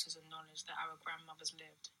resources and knowledge that our grandmothers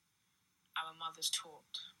lived, our mothers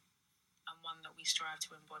taught, and one that we strive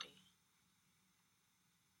to embody.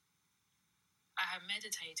 I have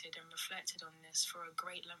meditated and reflected on this for a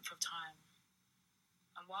great length of time,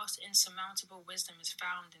 and whilst insurmountable wisdom is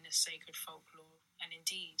found in this sacred folklore, and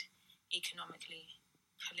indeed, economically,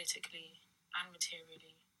 politically, and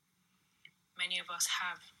materially, many of us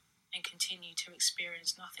have and continue to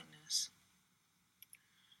experience nothingness.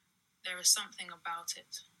 There is something about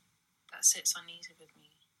it that sits uneasy with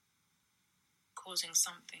me, causing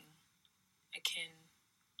something akin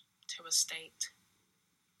to a state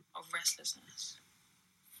of restlessness.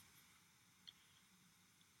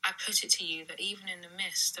 I put it to you that even in the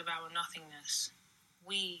midst of our nothingness,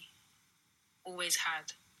 we always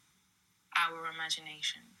had our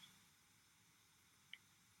imagination.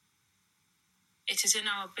 It is in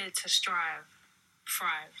our bid to strive,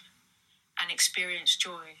 thrive, and experience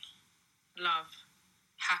joy, love,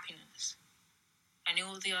 happiness, and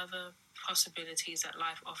all the other possibilities that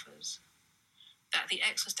life offers, that the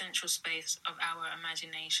existential space of our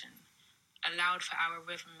imagination allowed for our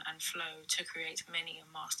rhythm and flow to create many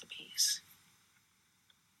a masterpiece.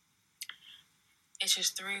 It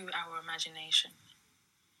is through our imagination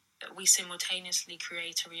that we simultaneously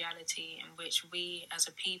create a reality in which we as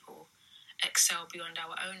a people excel beyond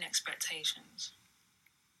our own expectations,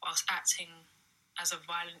 whilst acting as a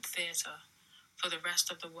violent theatre for the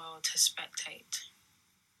rest of the world to spectate,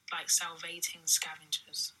 like salivating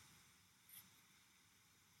scavengers.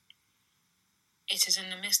 It is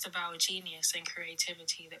in the midst of our genius and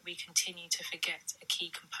creativity that we continue to forget a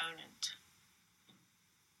key component,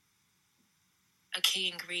 a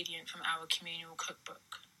key ingredient from our communal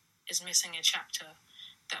cookbook is missing a chapter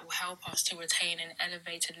that will help us to attain an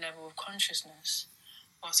elevated level of consciousness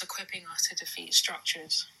whilst equipping us to defeat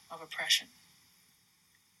structures of oppression.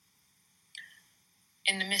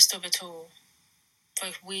 In the midst of it all,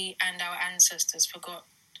 both we and our ancestors forgot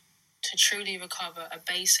to truly recover a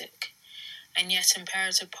basic and yet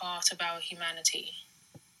imperative part of our humanity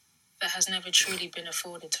that has never truly been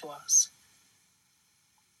afforded to us.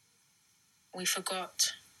 We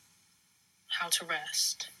forgot how to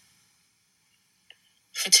rest.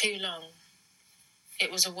 For too long,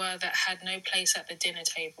 it was a word that had no place at the dinner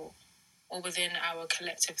table or within our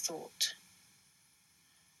collective thought.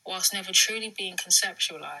 Whilst never truly being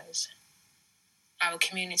conceptualized, our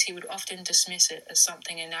community would often dismiss it as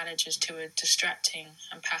something analogous to a distracting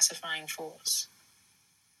and pacifying force.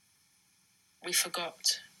 We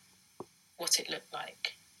forgot what it looked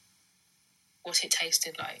like, what it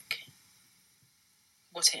tasted like,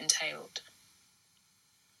 what it entailed.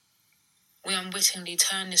 We unwittingly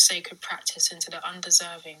turned this sacred practice into the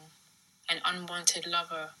undeserving and unwanted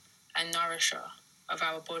lover and nourisher of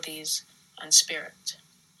our bodies and spirit.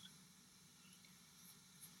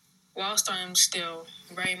 Whilst I am still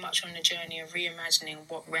very much on the journey of reimagining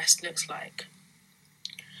what rest looks like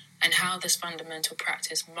and how this fundamental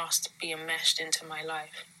practice must be enmeshed into my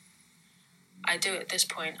life, I do at this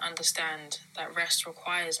point understand that rest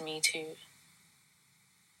requires me to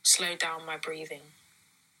slow down my breathing,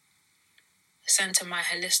 center my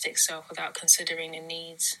holistic self without considering the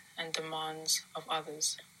needs and demands of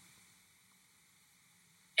others.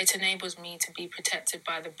 It enables me to be protected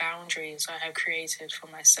by the boundaries I have created for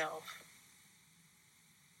myself.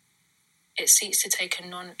 It seeks to take a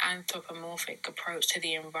non-anthropomorphic approach to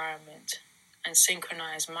the environment and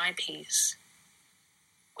synchronize my peace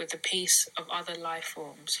with the peace of other life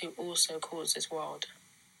forms who also calls this world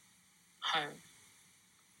home.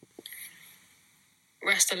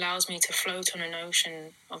 Rest allows me to float on an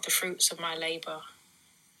ocean of the fruits of my labor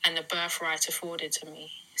and the birthright afforded to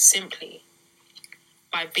me simply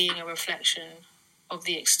by being a reflection of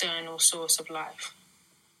the external source of life,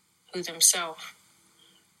 who themselves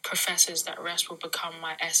professes that rest will become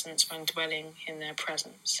my essence when dwelling in their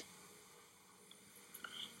presence.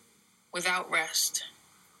 Without rest,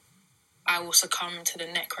 I will succumb to the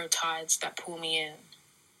necrotides that pull me in,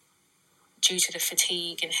 due to the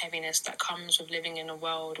fatigue and heaviness that comes with living in a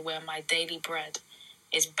world where my daily bread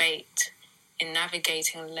is baked in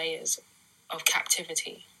navigating layers of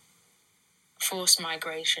captivity, forced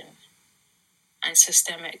migration, and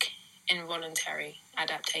systemic involuntary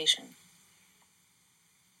adaptation.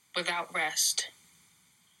 Without rest,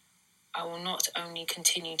 I will not only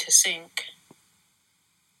continue to sink,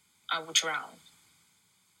 I will drown.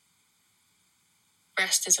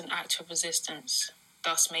 Rest is an act of resistance,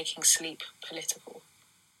 thus making sleep political.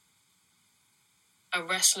 A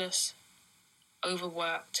restless,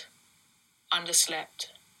 overworked, underslept,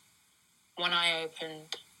 one eye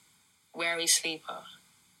opened, weary sleeper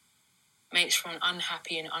makes for an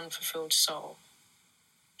unhappy and unfulfilled soul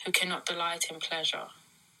who cannot delight in pleasure,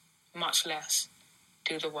 much less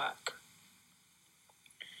do the work.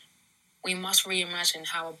 We must reimagine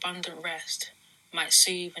how abundant rest might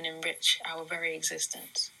soothe and enrich our very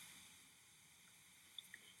existence.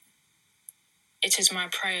 It is my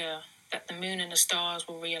prayer that the moon and the stars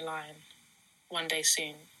will realign one day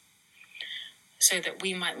soon, so that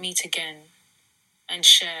we might meet again and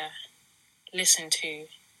share, listen to,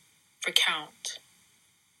 recount,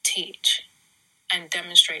 teach, and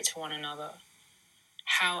demonstrate to one another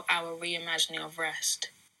how our reimagining of rest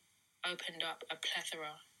opened up a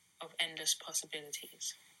plethora of endless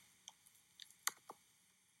possibilities.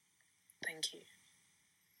 Thank you.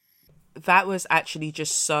 That was actually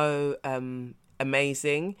just so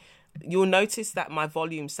amazing. You'll notice that my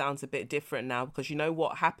volume sounds a bit different now because you know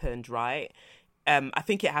what happened, right? I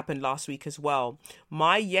think it happened last week as well.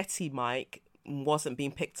 My Yeti mic wasn't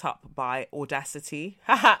being picked up by Audacity.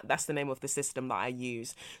 That's the name of the system that I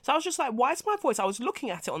use. So I was just like, why is my voice, I was looking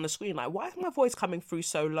at it on the screen like, why is my voice coming through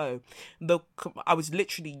so low? I was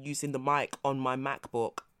literally using the mic on my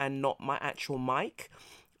MacBook and not my actual mic,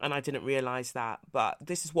 and I didn't realise that. But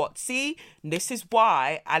this is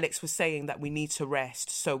why Alex was saying that we need to rest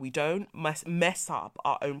so we don't mess up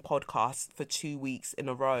our own podcast for 2 weeks in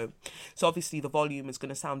a row. So obviously the volume is going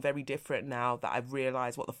to sound very different now that I've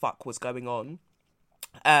realised what the fuck was going on.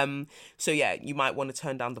 So yeah, you might want to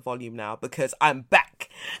turn down the volume now because I'm back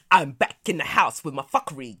in the house with my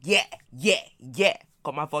fuckery. Yeah,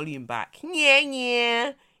 got my volume back.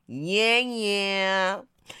 Yeah.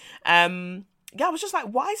 Yeah, I was just like,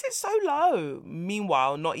 why is it so low?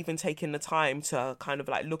 Meanwhile, not even taking the time to kind of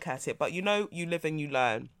like look at it. But you know, you live and you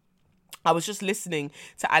learn. I was just listening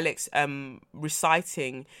to Alex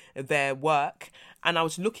reciting their work, and I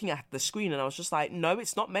was looking at the screen and I was just like, no,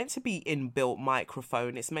 it's not meant to be inbuilt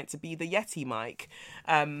microphone. It's meant to be the Yeti mic.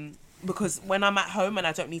 Because when I'm at home and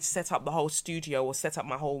I don't need to set up the whole studio or set up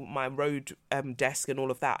my Rode desk and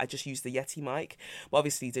all of that, I just use the Yeti mic. But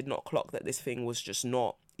obviously did not clock that this thing was just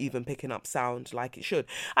not even picking up sound like it should.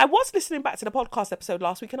 I was listening back to the podcast episode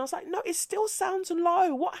last week and I was like, no, it still sounds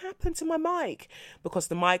low. What happened to my mic? Because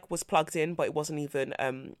the mic was plugged in, but it wasn't even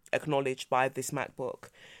acknowledged by this MacBook.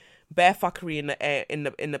 Bare fuckery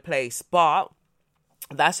in the place, but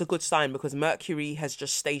that's a good sign because Mercury has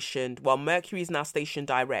just stationed. Well, Mercury is now stationed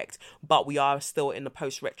direct, but we are still in the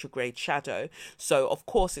post-retrograde shadow. So, of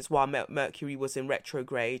course, it's while Mercury was in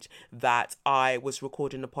retrograde that I was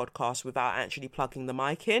recording the podcast without actually plugging the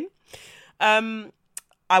mic in. I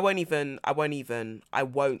won't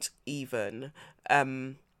even.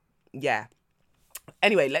 Yeah.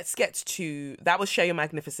 Anyway, let's get to... That was Share Your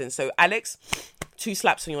Magnificence. So, Alex, 2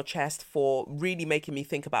 slaps on your chest for really making me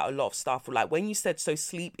think about a lot of stuff. Like, when you said, so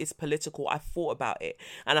sleep is political, I thought about it.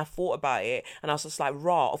 And I was just like,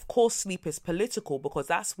 of course sleep is political, because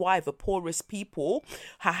that's why the poorest people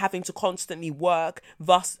are having to constantly work,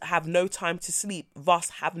 thus have no time to sleep, thus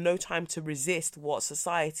have no time to resist what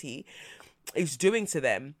society is doing to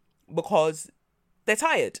them, because they're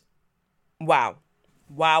tired. Wow.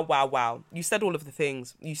 You said all of the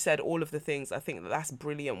things. I think that's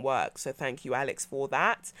brilliant work. So thank you, Alex, for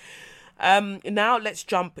that. Now let's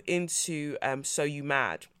jump into So You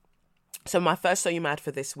Mad. So my first So You Mad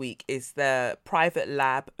for this week is the private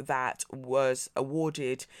lab that was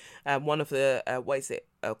awarded one of the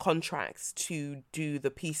contracts to do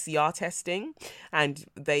the PCR testing, and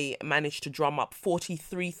they managed to drum up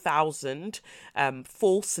 43,000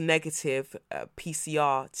 false negative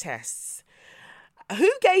PCR tests. Who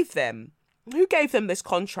gave them this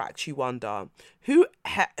contract, you wonder? Who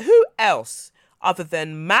else other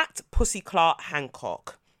than Matt Pussy Clark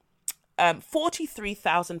Hancock?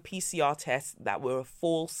 43,000 PCR tests that were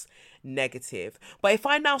false negative. But if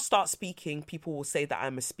I now start speaking, people will say that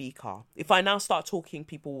I'm a speaker. If I now start talking,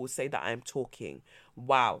 people will say that I'm talking.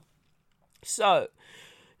 Wow. So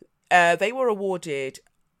they were awarded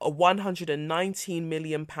a £119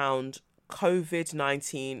 million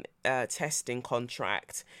COVID-19 testing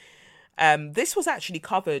contract. This was actually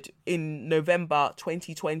covered in November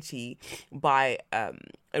 2020 by a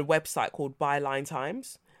website called Byline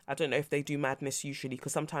Times. I don't know if they do madness usually,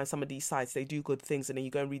 because sometimes some of these sites, they do good things and then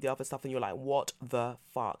you go and read the other stuff and you're like, what the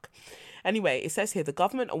fuck? Anyway, it says here, the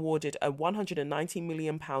government awarded a £190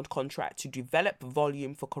 million contract to develop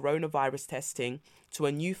volume for coronavirus testing to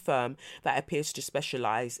a new firm that appears to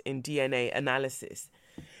specialise in DNA analysis.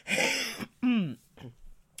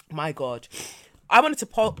 My God. I wanted to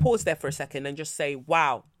pause there for a second and just say,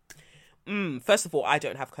 wow. First of all, I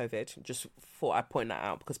don't have COVID. Just thought I'd point that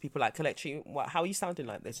out, because people are like, Kelechi, how are you sounding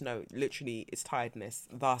like this? No, literally, it's tiredness.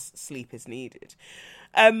 Thus, sleep is needed.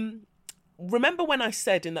 Remember when I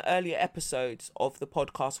said in the earlier episodes of the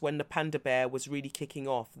podcast, when the panda bear was really kicking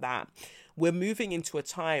off, that we're moving into a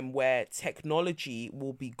time where technology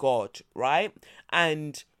will be God, right?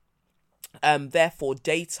 And therefore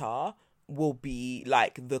data will be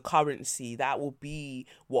like the currency. That will be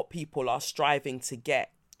what people are striving to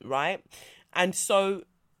get, right? And so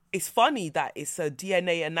it's funny that it's a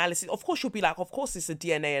DNA analysis. Of course, you'll be like, of course, it's a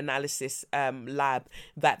DNA analysis lab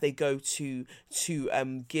that they go to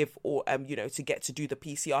give, or to get to do the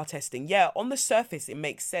PCR testing. Yeah, on the surface, it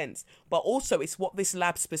makes sense. But also, it's what this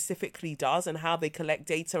lab specifically does and how they collect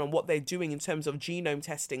data and what they're doing in terms of genome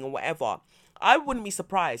testing or whatever. I wouldn't be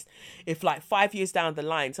surprised if, like, 5 years down the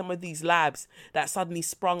line, some of these labs that suddenly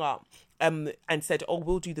sprung up and said, oh,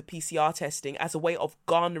 we'll do the PCR testing as a way of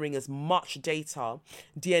garnering as much data,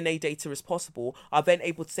 DNA data as possible, are then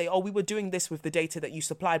able to say, oh, we were doing this with the data that you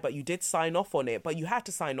supplied, but you did sign off on it, but you had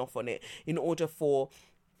to sign off on it in order for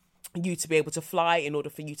you to be able to fly, in order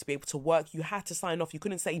for you to be able to work. You had to sign off. You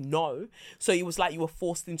couldn't say no. So it was like you were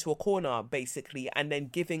forced into a corner, basically, and then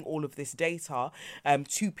giving all of this data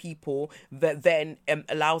to people that then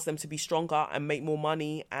allows them to be stronger and make more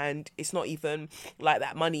money. And it's not even like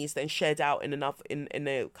that money is then shared out in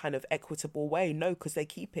a kind of equitable way. No, because they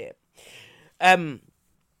keep it.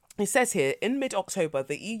 It says here, in mid-October,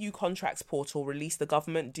 the EU contracts portal released the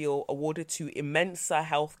government deal awarded to Immensa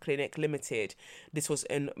Health Clinic Limited. This was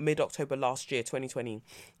in mid-October last year, 2020,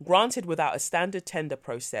 granted without a standard tender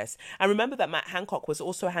process. And remember that Matt Hancock was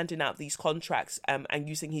also handing out these contracts and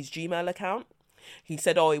using his Gmail account. He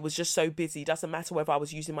said, oh, it was just so busy. It doesn't matter whether I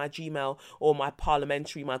was using my Gmail or my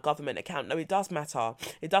government account. No, it does matter.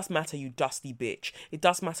 It does matter, you dusty bitch. It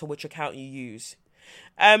does matter which account you use.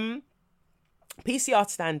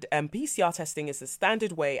 PCR testing is the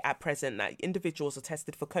standard way at present that individuals are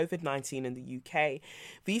tested for COVID-19 in the UK.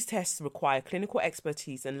 These tests require clinical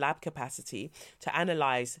expertise and lab capacity to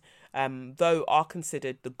analyse, though are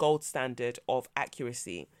considered the gold standard of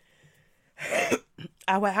accuracy.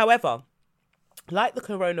 However, like the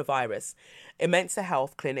coronavirus, Immensa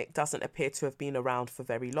Health Clinic doesn't appear to have been around for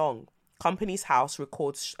very long. Companies House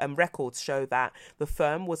records show that the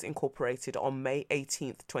firm was incorporated on May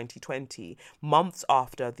 18th, 2020, months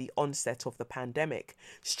after the onset of the pandemic.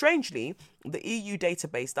 Strangely, the EU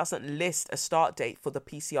database doesn't list a start date for the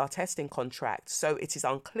PCR testing contract, so it is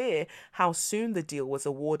unclear how soon the deal was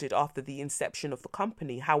awarded after the inception of the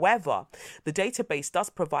company. However, the database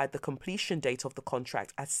does provide the completion date of the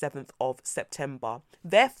contract as 7th of September.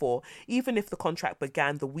 Therefore, even if the contract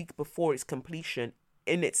began the week before its completion,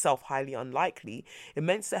 in itself highly unlikely,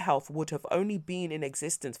 Immensa Health would have only been in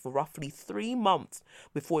existence for roughly 3 months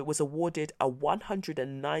before it was awarded a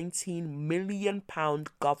 £119 million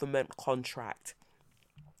government contract.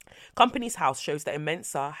 Companies House shows that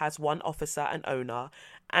Immensa has one officer and owner,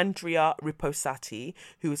 Andrea Riposati,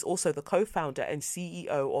 who is also the co-founder and CEO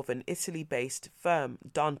of an Italy-based firm,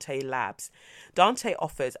 Dante Labs. Dante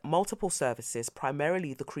offers multiple services,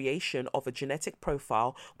 primarily the creation of a genetic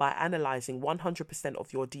profile by analysing 100%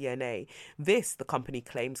 of your DNA. This, the company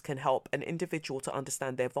claims, can help an individual to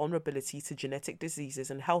understand their vulnerability to genetic diseases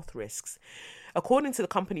and health risks. According to the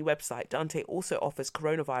company website, Dante also offers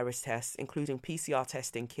coronavirus tests, including PCR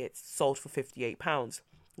testing kits, sold for £58.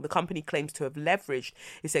 The company claims to have leveraged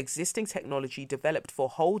its existing technology developed for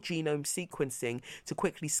whole genome sequencing to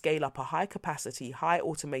quickly scale up a high-capacity,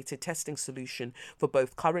 high-automated testing solution for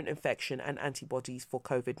both current infection and antibodies for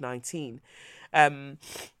COVID-19.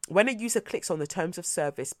 When a user clicks on the Terms of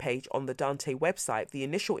Service page on the Dante website, the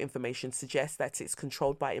initial information suggests that it's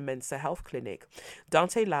controlled by Immensa Health Clinic.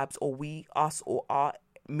 Dante Labs, or we, us, or our,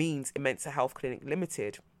 means Immensa Health Clinic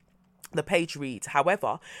Limited. The page reads,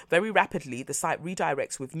 however, very rapidly, the site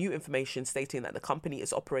redirects with new information stating that the company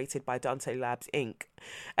is operated by Dante Labs, Inc.,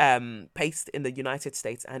 based in the United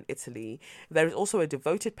States and Italy. There is also a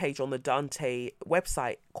devoted page on the Dante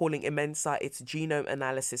website calling Immensa its genome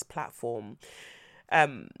analysis platform.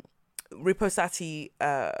 Riposati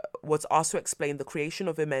was asked to explain the creation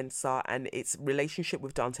of Immensa and its relationship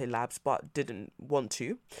with Dante Labs, but didn't want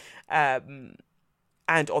to.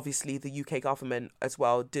 And obviously the UK government as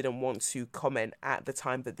well didn't want to comment at the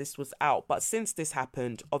time that this was out. But since this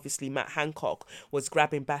happened, obviously Matt Hancock was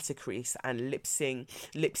grabbing Batacris and lip-sync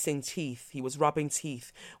teeth. He was rubbing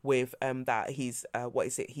teeth with his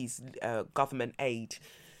government aide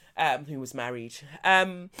who was married.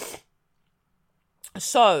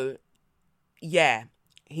 So yeah,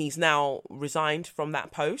 he's now resigned from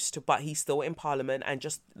that post, but he's still in Parliament. And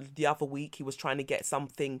just the other week, he was trying to get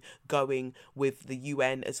something going with the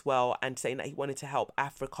UN as well, and saying that he wanted to help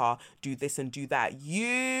Africa do this and do that.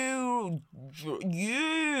 You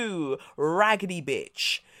raggedy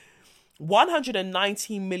bitch.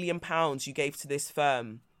 £119 million you gave to this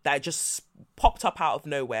firm that just popped up out of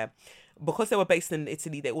nowhere. Because they were based in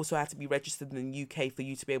Italy, they also had to be registered in the UK for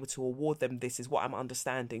you to be able to award them. This is what I'm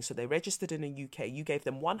understanding. So they registered in the UK. You gave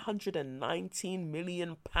them £119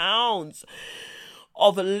 million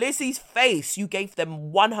of Lizzie's face. You gave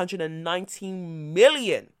them £119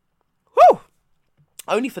 million. Whew!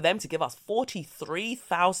 Only for them to give us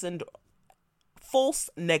 43,000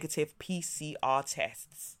 false negative PCR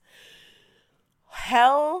tests.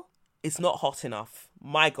 Hell is not hot enough.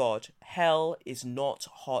 My God, hell is not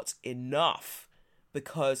hot enough.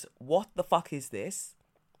 Because what the fuck is this?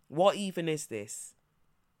 What even is this?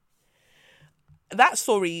 that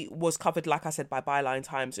story was covered, like I said, by Byline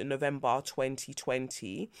Times in November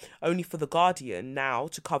 2020, only for The Guardian now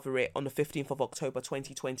to cover it on the 15th of October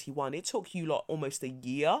 2021. It took you lot almost a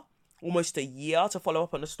year to follow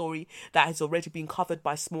up on a story that has already been covered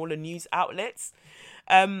by smaller news outlets.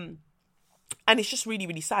 And it's just really,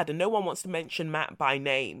 really sad. And no one wants to mention Matt by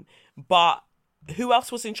name. But who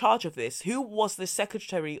else was in charge of this? Who was the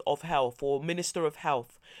Secretary of Health or Minister of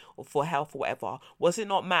Health or for Health or whatever? Was it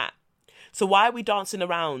not Matt? So why are we dancing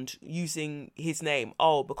around using his name?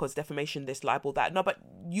 Oh, because defamation, this, libel, that. No, but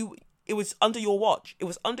it was under your watch. It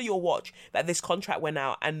was under your watch that this contract went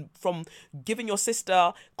out. And from giving your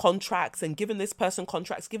sister contracts and giving this person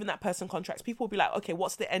contracts, giving that person contracts, people will be like, okay,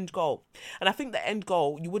 what's the end goal? And I think the end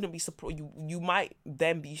goal, you wouldn't be surprised. You might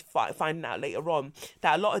then be finding out later on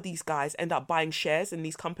that a lot of these guys end up buying shares in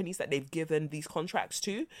these companies that they've given these contracts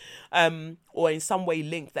to, or in some way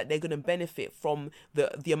linked that they're going to benefit from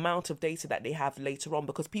the amount of data that they have later on,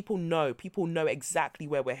 because people know exactly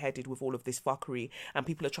where we're headed with all of this fuckery, and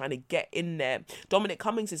people are trying to get in there. Dominic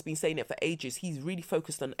Cummings has been saying it for ages. He's really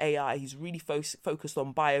focused on AI. He's really focused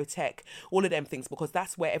on biotech, all of them things, because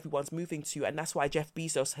that's where everyone's moving to. And that's why Jeff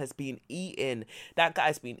Bezos has been eating. That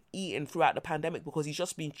guy's been eating throughout the pandemic because he's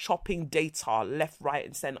just been chopping data left, right,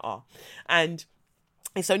 and center. And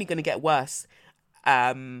it's only going to get worse.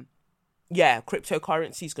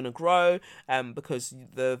 Cryptocurrency is going to grow because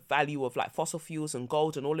the value of like fossil fuels and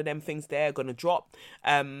gold and all of them things there are going to drop.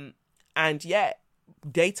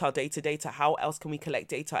 Data. How else can we collect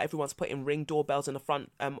data? Everyone's putting Ring doorbells in the front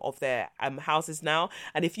of their houses now.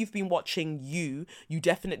 And if you've been watching you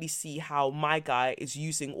definitely see how my guy is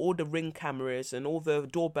using all the Ring cameras and all the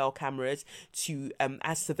doorbell cameras to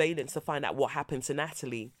as surveillance to find out what happened to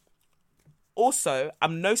Natalie. Also,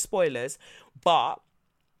 no spoilers, but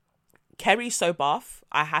Kerry's so buff,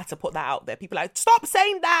 I had to put that out there. People are like, stop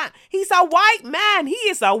saying that. He's a white man. He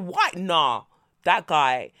is a white... Nah, that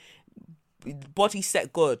guy... body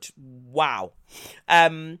set good. Wow.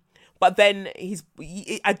 But then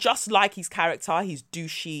I just like his character, his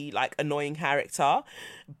douchey, like annoying character.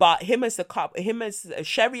 But him as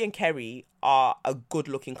Sherry and Kerry are a good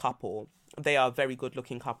looking couple. They are a very good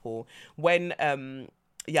looking couple. When I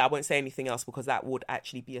won't say anything else because that would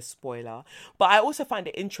actually be a spoiler. But I also find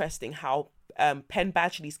it interesting how Penn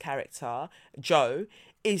Badgley's character, Joe,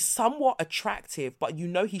 is somewhat attractive, but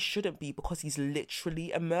he shouldn't be because he's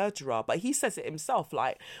literally a murderer. But he says it himself,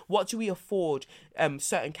 like, what do we afford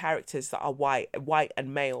certain characters that are white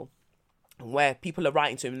and male, where people are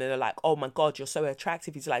writing to him and they're like, oh my God, you're so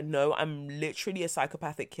attractive. He's like, no, I'm literally a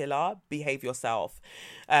psychopathic killer. Behave yourself.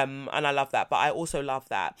 And I love that. But I also love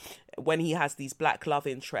that when he has these black love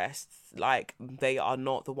interests, like, they are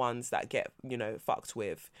not the ones that get, fucked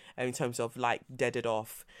with in terms of like deaded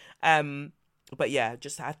off. But yeah,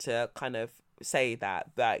 just had to kind of say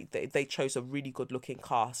that they chose a really good looking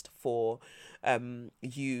cast for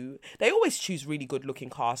you. They always choose really good looking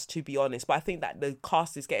cast, to be honest, but I think that the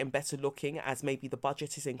cast is getting better looking as maybe the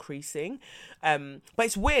budget is increasing. But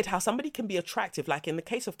it's weird how somebody can be attractive, like in the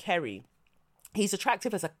case of Kerry, he's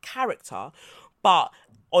attractive as a character, but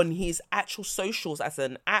on his actual socials as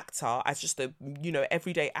an actor, as just a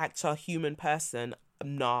everyday actor, human person,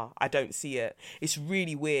 nah, I don't see it. It's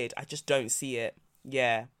really weird. I just don't see it.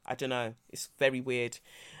 Yeah, I don't know. It's very weird.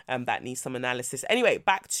 That needs some analysis. Anyway,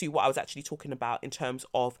 back to what I was actually talking about in terms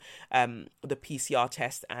of the PCR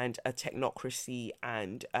test and a technocracy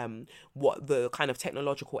and what the kind of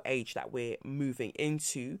technological age that we're moving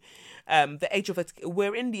into.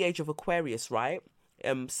 We're in the age of Aquarius, right?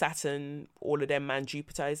 Saturn, all of them, man,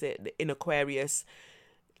 Jupiter, is it in Aquarius?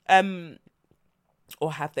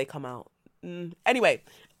 Or have they come out? Anyway,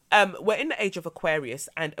 we're in the age of Aquarius,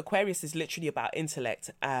 and Aquarius is literally about intellect.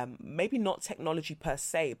 Maybe not technology per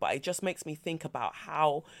se, but it just makes me think about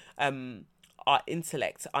how our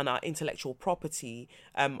intellect and our intellectual property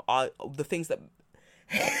are the things that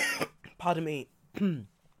pardon me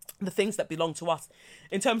the things that belong to us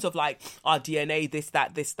in terms of like our DNA, this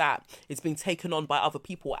that it's being taken on by other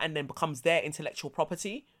people and then becomes their intellectual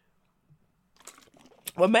property.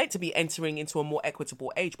 We're meant to be entering into a more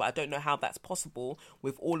equitable age, but I don't know how that's possible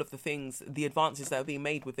with all of the advances that are being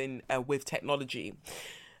made with technology.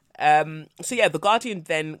 So yeah, The Guardian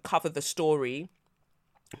then covered the story,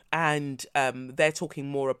 and they're talking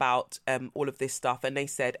more about all of this stuff, and they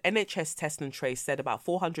said NHS Test and Trace said about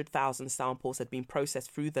 400,000 samples had been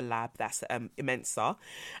processed through the lab, that's Immensa,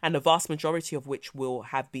 and the vast majority of which will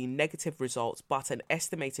have been negative results, but an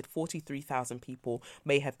estimated 43,000 people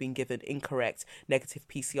may have been given incorrect negative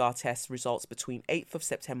PCR test results between 8th of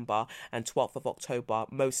September and 12th of October,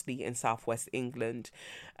 mostly in southwest England.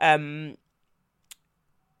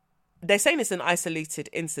 they're saying it's an isolated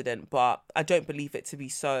incident, but I don't believe it to be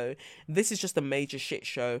so. This is just a major shit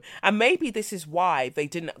show. And maybe this is why they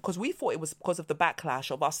didn't, because we thought it was because of the backlash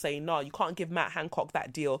of us saying, no, you can't give Matt Hancock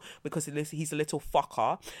that deal because he's a little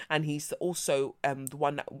fucker. And he's also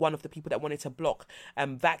one of the people that wanted to block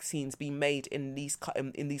vaccines being made in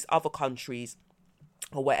these other countries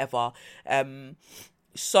or whatever.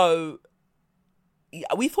 So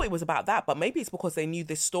we thought it was about that, but maybe it's because they knew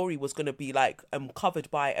this story was going to be like covered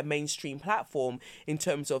by a mainstream platform in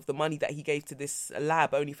terms of the money that he gave to this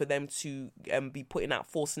lab, only for them to be putting out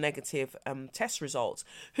false negative test results.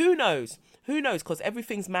 Who knows? Because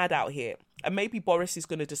everything's mad out here, and maybe Boris is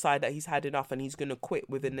going to decide that he's had enough and he's going to quit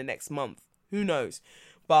within the next month. Who knows?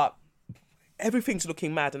 But everything's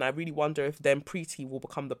looking mad, and I really wonder if then Preeti will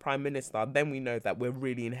become the Prime Minister. Then we know that we're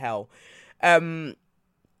really in hell.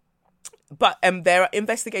 But there are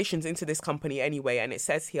investigations into this company anyway, and it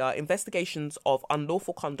says here, investigations of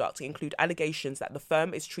unlawful conduct include allegations that the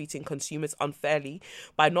firm is treating consumers unfairly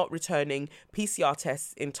by not returning PCR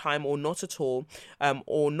tests in time or not at all,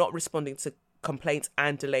 or not responding to complaints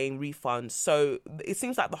and delaying refunds. So it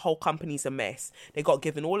seems like the whole company's a mess. They got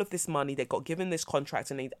given all of this money, they got given this contract,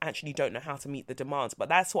 and they actually don't know how to meet the demands. But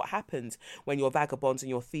that's what happens when you're vagabonds and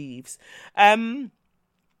you're thieves.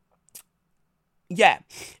 Yeah,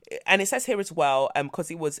 and it says here as well,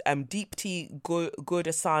 because it was Deepti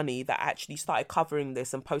Gurdasani that actually started covering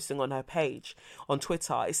this and posting on her page on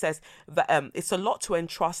Twitter. It says that it's a lot to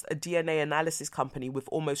entrust a DNA analysis company with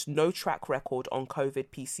almost no track record on COVID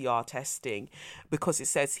PCR testing, because it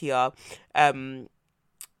says here,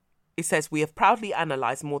 it says, we have proudly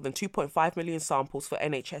analysed more than 2.5 million samples for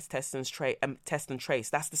NHS test and trace.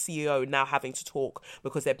 That's the CEO now having to talk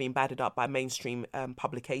because they're being battered up by mainstream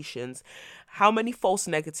publications. How many false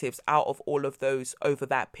negatives out of all of those over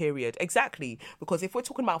that period? Exactly, because if we're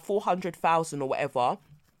talking about 400,000 or whatever,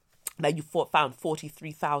 that you found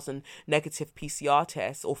 43,000 negative PCR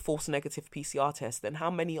tests or false negative PCR tests, then how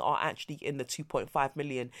many are actually in the 2.5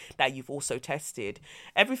 million that you've also tested?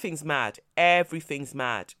 Everything's mad. Everything's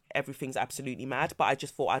absolutely mad. But I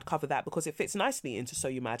just thought I'd cover that because it fits nicely into So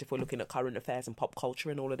You Mad if we're looking at current affairs and pop culture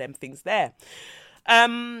and all of them things there.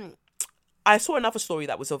 I saw another story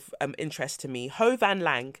that was of interest to me. Ho Van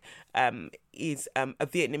Lang is a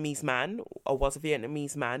Vietnamese man, or was a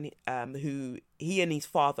Vietnamese man, who he and his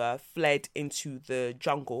father fled into the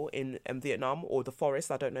jungle in Vietnam, or the forest.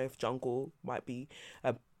 I don't know if jungle might be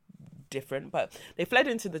different, but they fled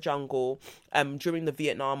into the jungle during the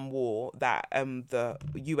Vietnam War that the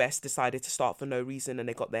US decided to start for no reason, and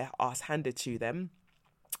they got their ass handed to them.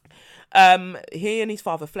 He and his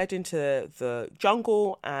father fled into the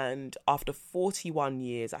jungle, and after 41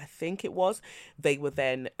 years, I think it was, they were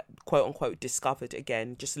then quote unquote discovered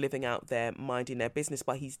again, just living out there, minding their business.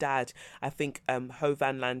 But his dad, I think Ho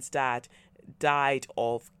Van Lang's dad, died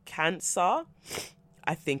of cancer,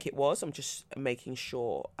 I think it was. I'm just making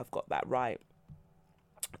sure I've got that right.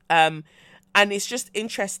 And it's just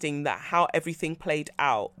interesting that how everything played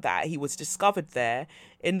out, that he was discovered there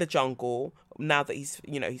in the jungle. Now that his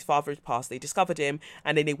father has passed, they discovered him,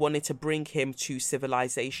 and then they wanted to bring him to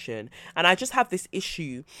civilization. And I just have this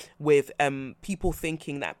issue with people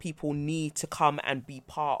thinking that people need to come and be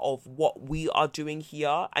part of what we are doing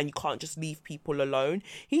here, and you can't just leave people alone.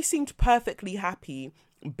 He seemed perfectly happy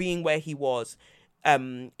being where he was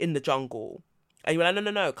in the jungle. And you're like,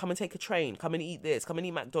 no, come and take a train, come and eat this, come and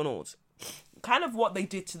eat McDonald's. Kind of what they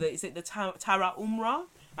did to the Tara Umra?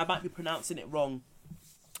 I might be pronouncing it wrong.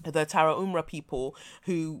 The Tara Umra people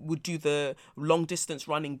who would do the long distance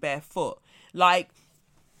running barefoot. And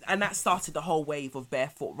that started the whole wave of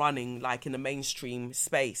barefoot running, in the mainstream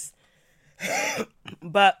space.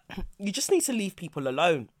 But you just need to leave people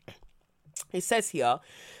alone. It says here,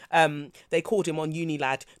 they called him on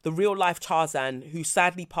Unilad the real life Tarzan, who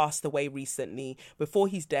sadly passed away recently. Before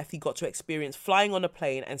his death, he got to experience flying on a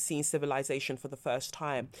plane and seeing civilization for the first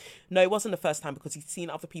time. No, it wasn't the first time, because he'd seen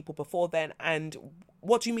other people before then. And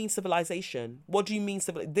what do you mean civilization? What do you mean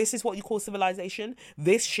this is what you call civilization?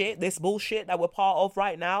 This shit, this bullshit that we're part of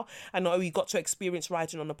right now? And no, he got to experience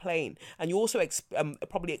riding on a plane. And you also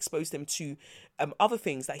probably exposed him to other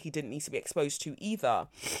things that he didn't need to be exposed to either.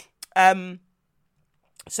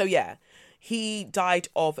 So yeah, he died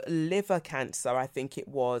of liver cancer, I think it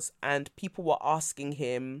was, and people were asking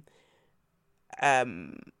him,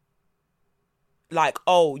 people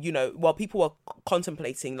were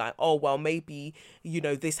contemplating maybe,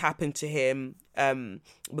 this happened to him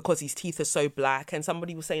because his teeth are so black. And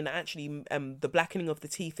somebody was saying that actually the blackening of the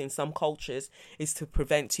teeth in some cultures is to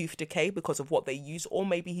prevent tooth decay because of what they use, or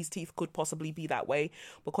maybe his teeth could possibly be that way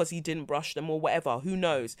because he didn't brush them or whatever, who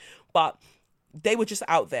knows. But they were just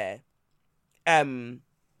out there And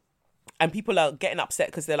people are getting upset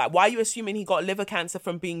because they're like, why are you assuming he got liver cancer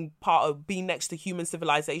from being next to human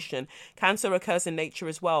civilization? Cancer occurs in nature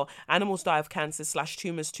as well. Animals die of cancer /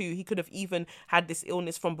 tumors too. He could have even had this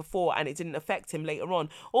illness from before and it didn't affect him later on.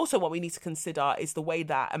 Also, what we need to consider is the way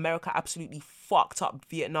that America absolutely fucked up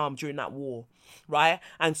Vietnam during that war, right?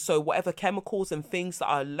 And so whatever chemicals and things that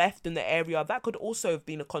are left in the area, that could also have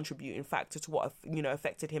been a contributing factor to what,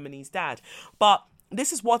 affected him and his dad. But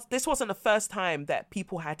this wasn't the first time that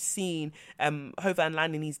people had seen Ho Van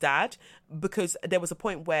Lang and his dad, because there was a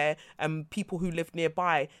point where people who lived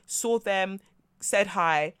nearby saw them, said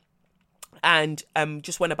hi, and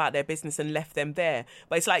just went about their business and left them there.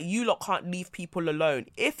 But it's like, you lot can't leave people alone.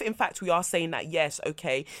 If in fact we are saying that, yes,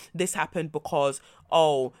 okay, this happened because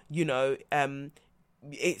it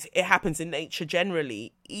happens in nature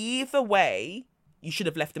generally, either way you should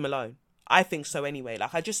have left him alone. I think so anyway.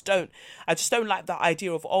 Like, I just don't like that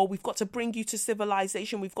idea of, oh, we've got to bring you to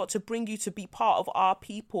civilization, we've got to bring you to be part of our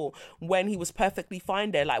people, when he was perfectly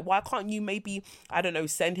fine there. Like, why can't you maybe, I don't know,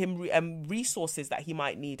 send him resources that he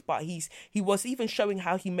might need? But he was even showing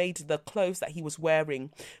how he made the clothes that he was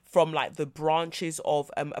wearing from like the branches of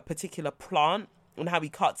a particular plant, and how he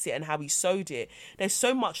cuts it and how he sewed it. There's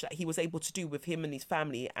so much that he was able to do with him and his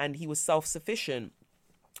family, and he was self-sufficient.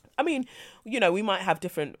 I mean, we might have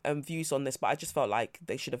different views on this, but I just felt like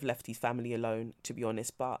they should have left his family alone, to be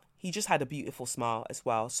honest. But he just had a beautiful smile as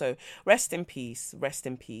well. So rest in peace, rest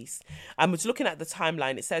in peace. I was looking at the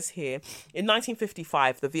timeline. It says here, in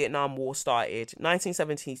 1955, the Vietnam War started.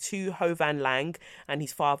 1972, Ho Van Lang and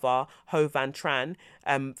his father, Ho Van Tran,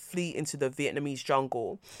 flee into the Vietnamese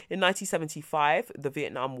jungle. In 1975, the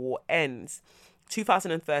Vietnam War ends.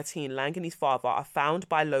 2013, Lang and his father are found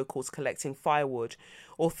by locals collecting firewood.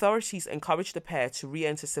 Authorities encourage the pair to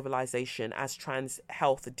re-enter civilization as Tran's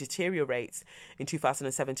health deteriorates. In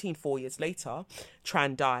 2017, 4 years later,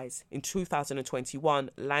 Tran dies. In 2021,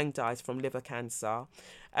 Lang dies from liver cancer.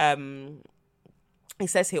 It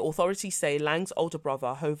says here, authorities say Lang's older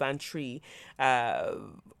brother, Ho Van Tree,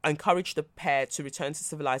 encouraged the pair to return to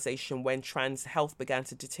civilization when Tran's health began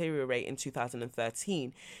to deteriorate in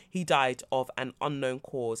 2013. He died of an unknown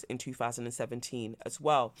cause in 2017 as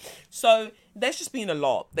well. So there's just been a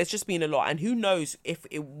lot. And who knows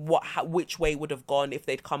which way it would have gone if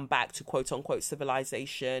they'd come back to quote unquote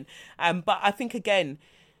civilization. But I think, again,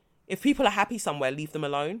 if people are happy somewhere, leave them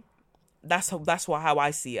alone. That's how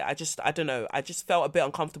I see it. I don't know. I just felt a bit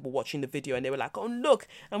uncomfortable watching the video, and they were like, oh, look,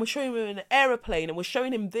 and we're showing him in an aeroplane, and we're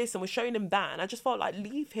showing him this, and we're showing him that. And I just felt like,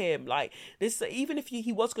 leave him. Like, this, even if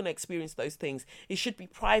he was going to experience those things, it should be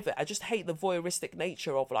private. I just hate the voyeuristic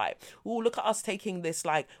nature of like, oh, look at us taking this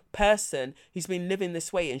like person who's been living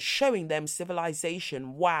this way and showing them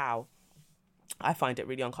civilization. Wow. I find it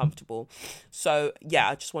really uncomfortable. So yeah,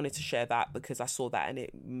 I just wanted to share that because I saw that and it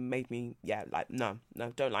made me, no,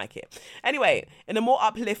 don't like it. Anyway, in a more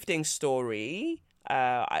uplifting story,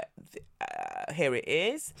 here it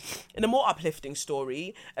is. In a more uplifting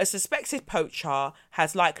story, a suspected poacher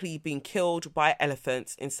has likely been killed by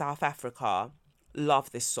elephants in South Africa.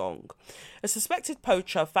 Love this song. A suspected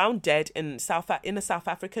poacher found dead in a South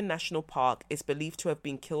African national park is believed to have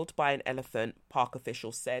been killed by an elephant, park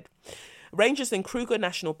officials said. Rangers in Kruger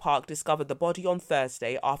National Park discovered the body on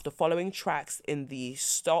Thursday after following tracks in the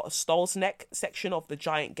Stol's Neck section of the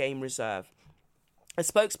Giant Game Reserve. A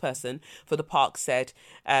spokesperson for the park said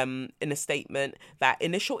in a statement that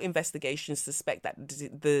initial investigations suspect that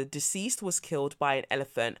the deceased was killed by an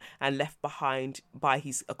elephant and left behind by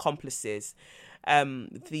his accomplices.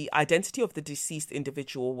 The identity of the deceased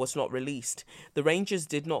individual was not released. The rangers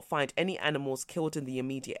did not find any animals killed in the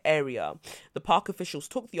immediate area. The park officials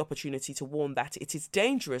took the opportunity to warn that it is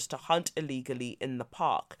dangerous to hunt illegally in the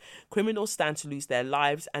park. Criminals stand to lose their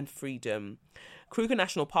lives and freedom. Kruger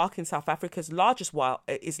National Park in South Africa's largest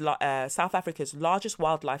wildlife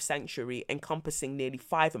sanctuary, encompassing nearly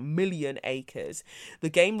 5 million acres. The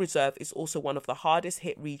game reserve is also one of the hardest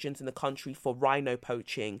hit regions in the country for rhino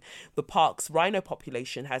poaching. The park's rhino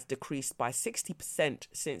population has decreased by 60%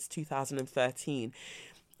 since 2013.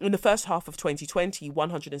 In the first half of 2020,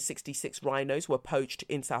 166 rhinos were poached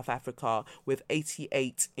in South Africa, with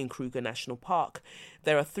 88 in Kruger National Park.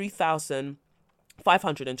 There are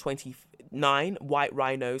 3,520 9 white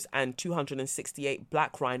rhinos and 268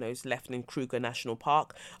 black rhinos left in Kruger National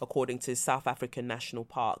Park, according to South African National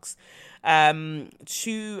Parks.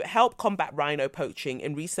 To help combat rhino poaching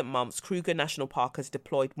in recent months, Kruger National Park has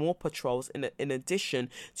deployed more patrols in addition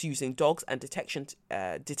to using dogs and detection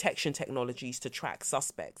technologies to track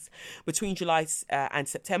suspects. Between July and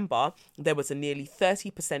September, there was a nearly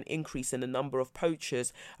 30% increase in the number of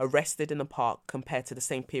poachers arrested in the park compared to the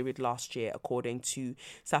same period last year, according to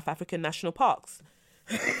South African National Parks.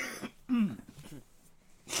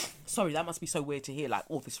 Sorry, that must be so weird to hear, like,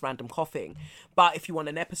 all this random coughing. But if you want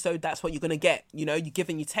an episode, that's what you're going to get. You know, you give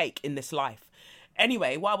and you take in this life.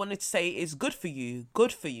 Anyway, what I wanted to say is good for you.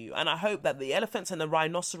 And I hope that the elephants and the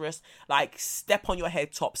rhinoceros, like, step on your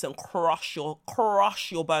head tops and crush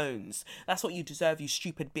your bones. That's what you deserve, you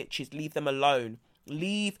stupid bitches. Leave them alone.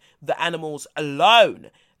 Leave the animals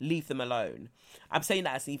alone. Leave them alone. I'm saying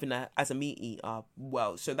that as a meat eater.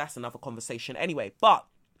 Well, so that's another conversation. Anyway, but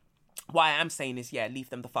what I am saying is, yeah, leave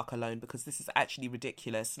them the fuck alone, because this is actually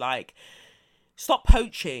ridiculous. Like, stop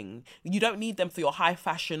poaching. You don't need them for your high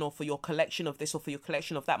fashion or for your collection of this or for your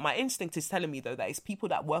collection of that. My instinct is telling me, though, that it's people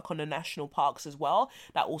that work on the national parks as well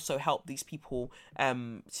that also help these people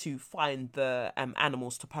to find the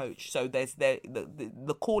animals to poach. So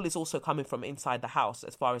the call is also coming from inside the house,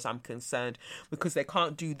 as far as I'm concerned, because they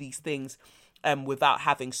can't do these things without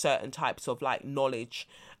having certain types of, like, knowledge.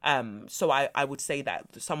 So I would say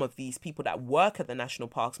that some of these people that work at the national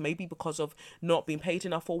parks, maybe because of not being paid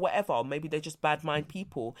enough or whatever, or maybe they're just bad mind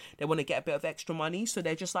people, they want to get a bit of extra money, so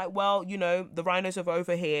they're just like, well, you know, the rhinos are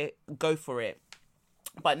over here, go for it.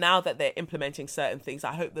 But now that they're implementing certain things,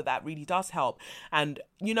 I hope that really does help. And,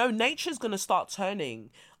 you know, nature's going to start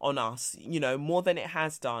turning on us, you know, more than it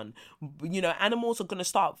has done. You know, animals are going to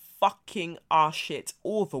start fucking our shit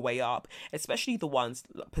all the way up, especially the ones,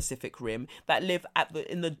 Pacific Rim, that live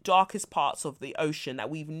in the darkest parts of the ocean that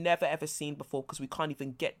we've never ever seen before, because we can't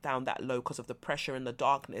even get down that low because of the pressure and the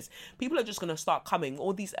darkness. People are just going to start coming.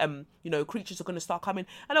 All these, you know, creatures are going to start coming,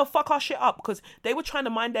 and they'll fuck our shit up, because they were trying to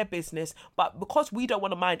mind their business, but because we don't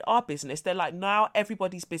want to mind our business, they're like, now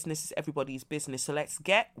everybody's business is everybody's business, so let's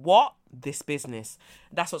get this business.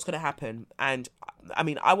 That's what's going to happen. And I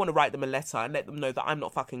mean, I want to write them a letter and let them know that I'm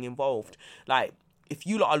not fucking involved. Like, if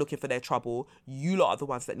you lot are looking for their trouble, you lot are the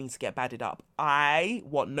ones that need to get badded up. I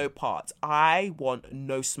want no part. I want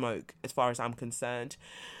no smoke, as far as I'm concerned.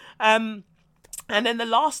 And then the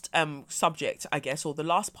last subject, I guess, or the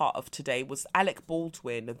last part of today, was Alec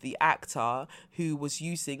Baldwin, the actor who was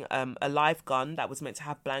using a live gun that was meant to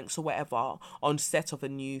have blanks or whatever on set of a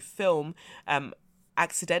new film,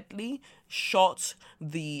 accidentally shot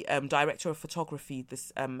the director of photography,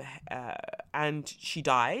 and she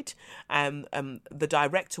died. The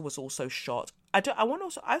director was also shot. I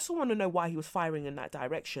also want to know why he was firing in that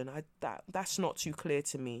direction. That's not too clear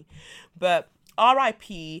to me. But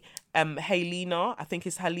R.I.P. Helena, I think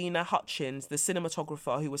it's Helena Hutchins, the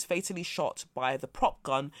cinematographer who was fatally shot by the prop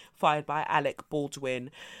gun fired by Alec Baldwin.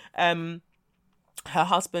 Her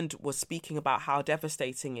husband was speaking about how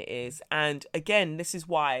devastating it is. And again, this is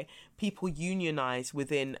why people unionize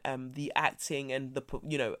within the acting and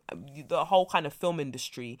the whole kind of film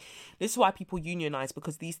industry. This is why people unionize,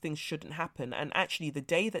 because these things shouldn't happen. And actually, the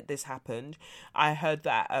day that this happened, I heard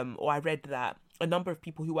that, or I read that a number of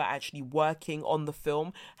people who were actually working on the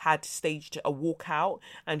film had staged a walkout,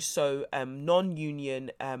 and so non-union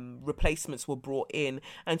replacements were brought in,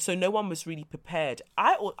 and so no one was really prepared.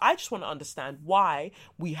 I just want to understand why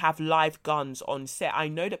we have live guns on set. I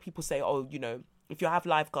know that people say, oh, you know, if you have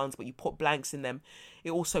live guns but you put blanks in them, it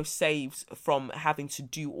also saves from having to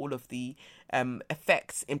do all of the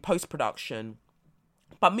effects in post-production.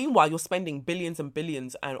 But meanwhile, you're spending billions and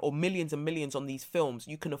billions or millions and millions on these films.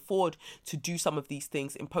 You can afford to do some of these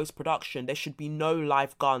things in post-production. There should be no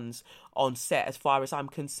live guns on set, as far as I'm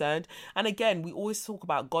concerned. And again, we always talk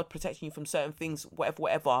about God protecting you from certain things,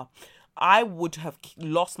 whatever. I would have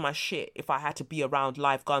lost my shit if I had to be around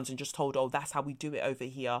live guns and just told, oh, that's how we do it over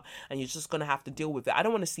here, and you're just going to have to deal with it. I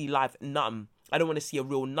don't want to see live nothing. I don't want to see a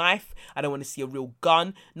real knife. I don't want to see a real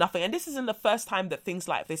gun. Nothing. And this isn't the first time that things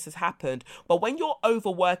like this has happened. But when you're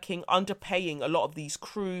overworking, underpaying a lot of these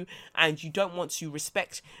crew, and you don't want to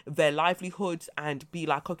respect their livelihoods and be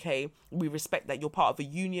like, okay, we respect that you're part of a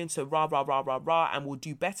union, so rah, rah, rah, rah, rah, and we'll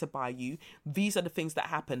do better by you. These are the things that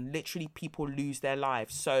happen. Literally, people lose their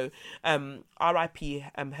lives. So R.I.P.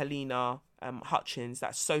 Helena Hutchins.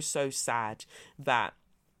 That's so sad that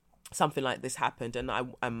something like this happened. And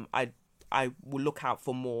I will look out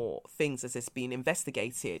for more things as it's being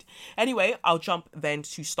investigated. Anyway, I'll jump then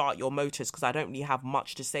to Start Your Motors, because I don't really have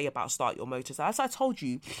much to say about Start Your Motors. As I told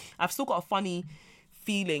you, I've still got a funny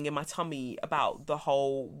feeling in my tummy about the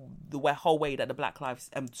whole way that the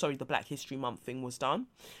the Black History Month thing was done.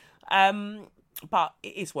 But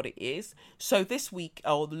it is what it is. So this week,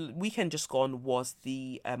 or the weekend just gone, was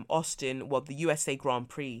the the USA Grand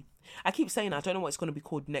Prix. I keep saying I don't know what it's going to be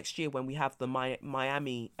called next year when we have the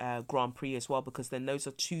Miami Grand Prix as well, because then those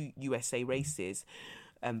are 2 USA races,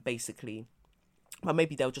 basically. But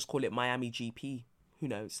maybe they'll just call it Miami GP. Who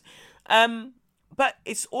knows? But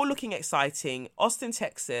it's all looking exciting. Austin,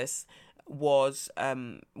 Texas was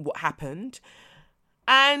what happened.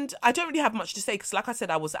 And I don't really have much to say because, like I said,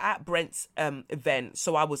 I was at Brent's event.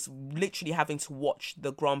 So I was literally having to watch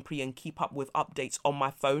the Grand Prix and keep up with updates on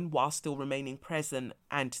my phone while still remaining present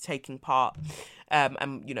and taking part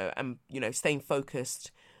and staying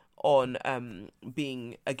focused on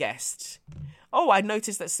being a guest. Oh, I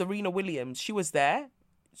noticed that Serena Williams, she was there.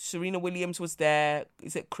 Serena Williams was there.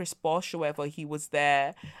 Is it Chris Bosh or whatever? He was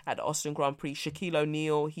there at the Austin Grand Prix. Shaquille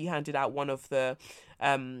O'Neal, he handed out one of the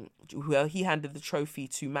he handed the trophy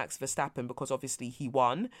to Max Verstappen because obviously he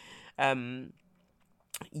won.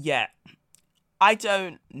 Yeah, I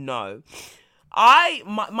don't know.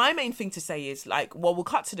 My main thing to say is, like, well, we'll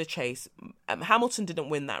cut to the chase. Hamilton didn't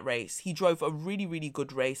win that race. He drove a really, really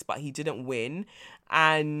good race, but he didn't win.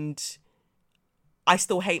 And I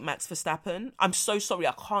still hate Max Verstappen. I'm so sorry.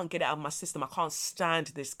 I can't get it out of my system. I can't stand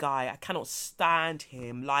this guy. I cannot stand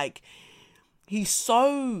him. Like, he's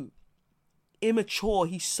so immature.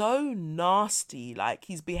 He's so nasty. Like,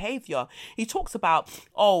 his behavior. He talks about,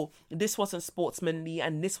 oh, this wasn't sportsmanly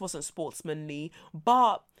and this wasn't sportsmanly.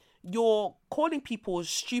 But you're calling people a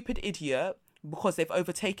stupid idiot because they've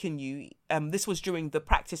overtaken you. This was during the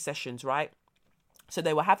practice sessions, right? So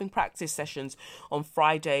they were having practice sessions on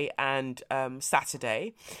Friday and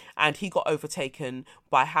Saturday, and he got overtaken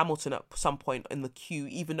by Hamilton at some point in the queue,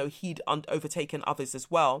 even though he'd overtaken others as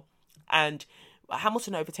well. And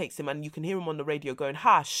Hamilton overtakes him, and you can hear him on the radio going,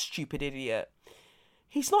 "Ha, stupid idiot."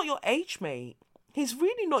 He's not your age mate. He's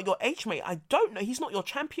really not your age mate. I don't know. He's not your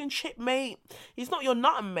championship mate. He's not your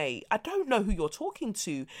Nutton mate. I don't know who you're talking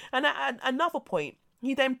to. And at another point,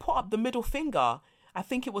 he then put up the middle finger. I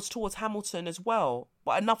think it was towards Hamilton as well,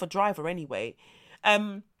 but another driver anyway.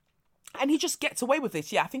 And he just gets away with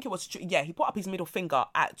this. Yeah, I think it was, he put up his middle finger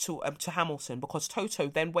to Hamilton because Toto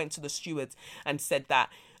then went to the stewards and said that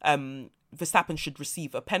Verstappen should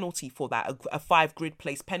receive a penalty for that, a 5 grid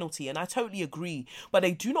place penalty. And I totally agree. But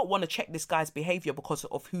they do not want to check this guy's behaviour because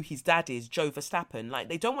of who his dad is, Joe Verstappen. Like,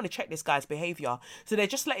 they don't want to check this guy's behaviour. So they're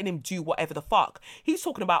just letting him do whatever the fuck. He's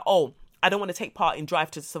talking about, oh, I don't want to take part in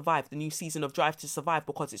Drive to Survive, the new season of Drive to Survive,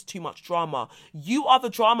 because it's too much drama. You are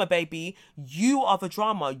the drama, baby. You are the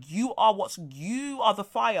drama. You are the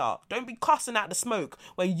fire. Don't be cussing out the smoke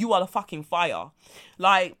when you are the fucking fire.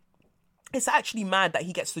 Like, it's actually mad that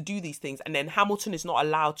he gets to do these things and then Hamilton is not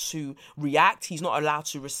allowed to react. He's not allowed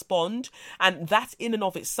to respond. And that in and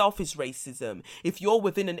of itself is racism. If you're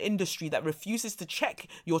within an industry that refuses to check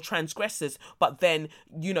your transgressors, but then,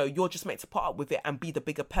 you're just meant to put up with it and be the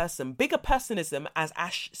bigger person. Bigger personism, as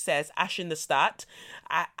Ash says, Ash in the stat,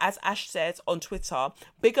 as Ash says on Twitter,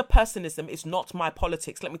 bigger personism is not my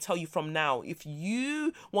politics. Let me tell you from now, if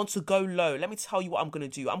you want to go low, let me tell you what I'm going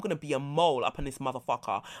to do. I'm going to be a mole up on this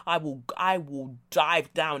motherfucker. I will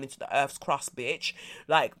dive down into the earth's crust, bitch.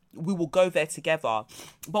 Like, we will go there together.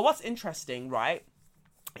 But what's interesting, right,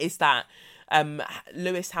 is that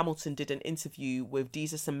Lewis Hamilton did an interview with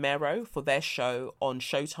Desus and Mero for their show on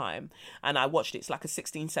Showtime, and I watched it. It's like a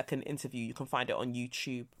 16-second interview. You can find it on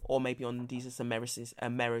YouTube or maybe on Desus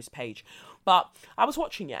and Mero's page. But I was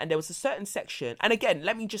watching it and there was a certain section, and again,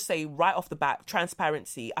 let me just say right off the bat,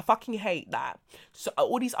 transparency. I fucking hate that. So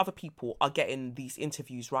all these other people are getting these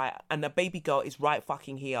interviews, right? And the baby girl is right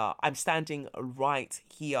fucking here. I'm standing right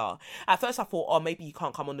here. At first I thought, oh, maybe you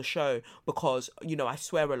can't come on the show because, I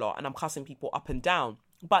swear a lot and I'm cussing people up and down.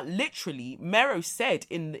 But literally, Mero said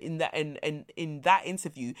in that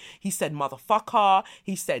interview, he said motherfucker,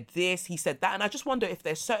 he said this, he said that. And I just wonder if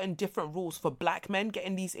there's certain different rules for black men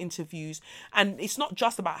getting these interviews. And it's not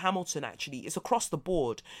just about Hamilton, actually. It's across the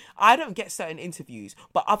board. I don't get certain interviews,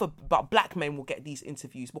 but black men will get these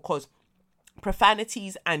interviews because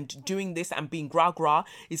profanities and doing this and being gra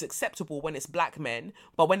is acceptable when it's black men,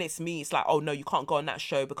 but when it's me, it's like, oh no, you can't go on that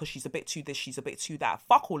show because she's a bit too this, she's a bit too that.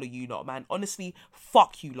 Fuck all of you lot, man. Honestly,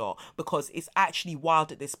 fuck you lot, because it's actually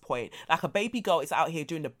wild at this point. Like, a baby girl is out here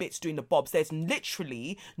doing the bits, doing the bobs. There's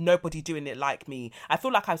literally nobody doing it like me. I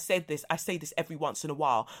feel like I say this every once in a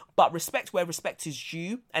while, but respect where respect is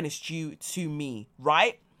due, and it's due to me,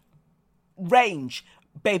 right? Range,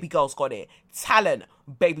 baby girl's got it. Talent,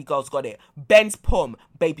 baby girl's got it. Ben's pum,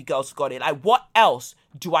 baby girl's got it. Like, what else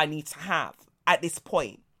do I need to have? at this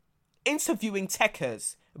point. Interviewing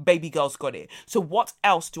techers, baby girl's got it. So what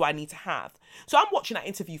else do I need to have? So I'm watching that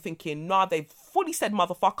interview thinking, nah, they've fully said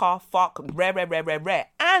motherfucker, fuck, rare.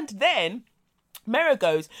 And then Mera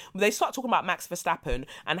goes, they start talking about Max Verstappen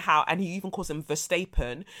and he even calls him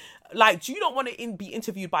Verstappen. Like, do you not want to be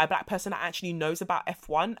interviewed by a black person that actually knows about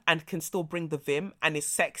F1 and can still bring the vim and is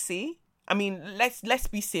sexy? I mean, let's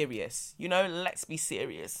be serious, let's be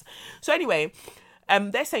serious. So anyway,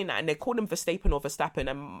 they're saying that and they call him Verstappen or Verstappen,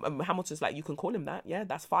 and Hamilton's like, you can call him that, yeah,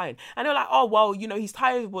 that's fine. And they're like, oh, well, his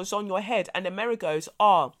tire was on your head. And then Mera goes,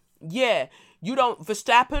 oh, yeah, you don't,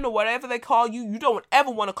 Verstappen or whatever they call you, you don't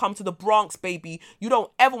ever want to come to the Bronx, baby. You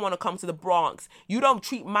don't ever want to come to the Bronx. You don't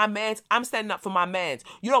treat my mans, I'm standing up for my mans.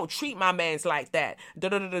 You don't treat my mans like that.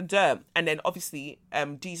 And then obviously,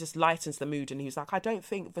 Jesus lightens the mood and he's like, I don't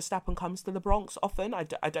think Verstappen comes to the Bronx often. I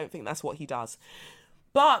don't think that's what he does.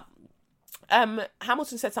 But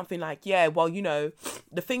Hamilton said something like, yeah, well,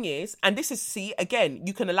 the thing is, and this is, see, again,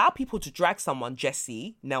 you can allow people to drag someone,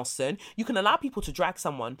 Jesse Nelson, you can allow people to drag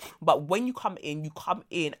someone, but when you come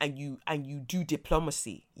in and you do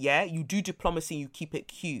diplomacy, yeah, you do diplomacy, you keep it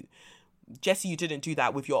cute. Jesse, you didn't do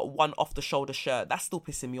that with your one off the shoulder shirt. That's still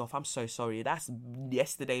pissing me off. I'm so sorry. That's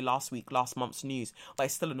yesterday, last week, last month's news, but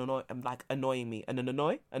it's still annoying me.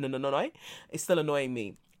 It's still annoying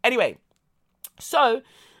me. Anyway, so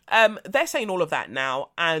they're saying all of that now,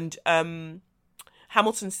 and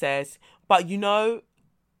Hamilton says, but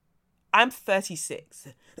I'm 36.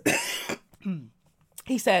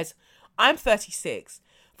 He says, I'm 36.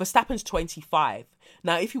 Verstappen's 25.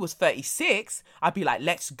 Now, if he was 36, I'd be like,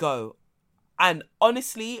 let's go. And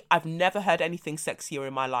honestly, I've never heard anything sexier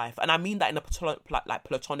in my life. And I mean that in a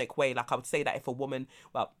platonic way. Like, I would say that if a woman,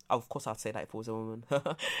 well, of course I'd say that if it was a woman.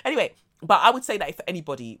 Anyway, but I would say that if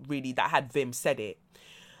anybody really that had vim said it.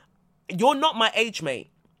 You're not my age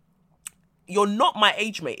mate. You're not my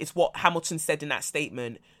age mate is what Hamilton said in that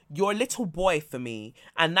statement. You're a little boy for me.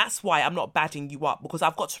 And that's why I'm not badding you up, because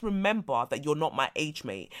I've got to remember that you're not my age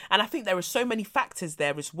mate. And I think there are so many factors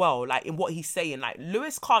there as well, like in what he's saying. Like,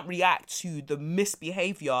 Lewis can't react to the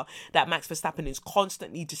misbehavior that Max Verstappen is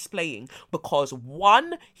constantly displaying because,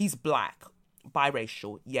 one, he's black,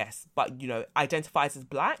 biracial, yes, but, identifies as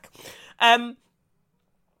black.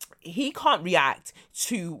 He can't react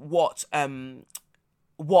to what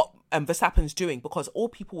Verstappen's doing, because all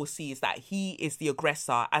people will see is that he is the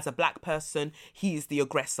aggressor. As a black person, he is the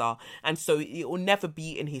aggressor, and so it will never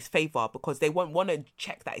be in his favor, because they won't want to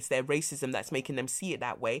check that it's their racism that's making them see it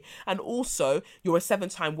that way. And also, you're a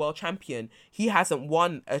 7-time world champion. He hasn't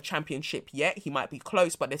won a championship yet. He might be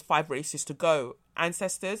close, but there's 5 races to go.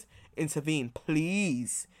 Ancestors, intervene,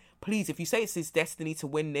 please. Please, if you say it's his destiny to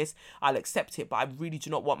win this, I'll accept it. But I really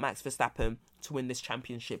do not want Max Verstappen to win this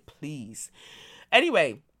championship, please.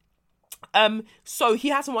 Anyway, so he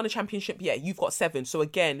hasn't won a championship yet. You've got 7. So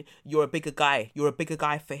again, you're a bigger guy. You're a bigger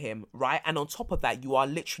guy for him, right? And on top of that, you are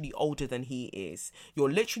literally older than he is.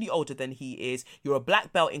 You're literally older than he is. You're a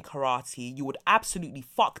black belt in karate. You would absolutely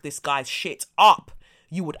fuck this guy's shit up.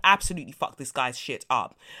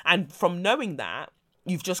 And from knowing that,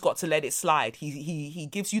 you've just got to let it slide. He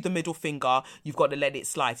gives you the middle finger. You've got to let it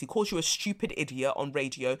slide. He calls you a stupid idiot on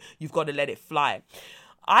radio. You've got to let it fly.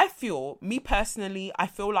 I feel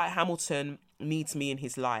like Hamilton needs me in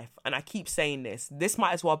his life. And I keep saying this. This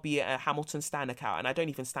might as well be a Hamilton stan account. And I don't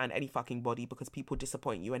even stand any fucking body, because people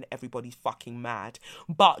disappoint you and everybody's fucking mad.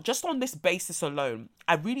 But just on this basis alone,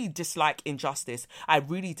 I really dislike injustice. I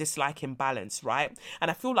really dislike imbalance, right?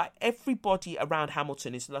 And I feel like everybody around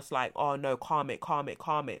Hamilton is just like, oh no, calm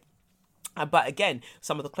it. But again,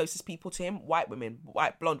 some of the closest people to him, white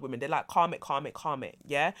blonde women, they're like, calm it,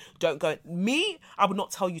 yeah? Don't go. Me, I would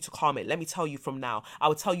not tell you to calm it. Let me tell you from now. I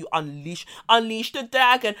would tell you unleash the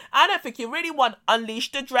dragon. I don't think you really want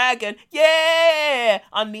unleash the dragon. Yeah!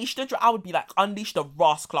 Unleash the dragon. I would be like, unleash the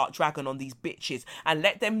Ross Clark dragon on these bitches and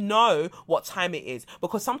let them know what time it is.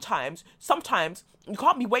 Because sometimes you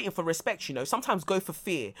can't be waiting for respect, Sometimes go for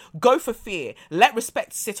fear. Let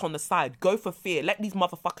respect sit on the side. Go for fear. Let these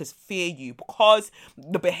motherfuckers fear you, because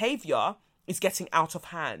the behavior is getting out of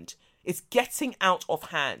hand. It's getting out of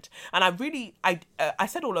hand. And I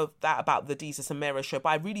said all of that about the Jesus and Mera show, but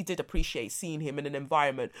I really did appreciate seeing him in an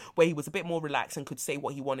environment where he was a bit more relaxed and could say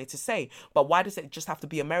what he wanted to say. But why does it just have to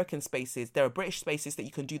be American spaces? There are British spaces that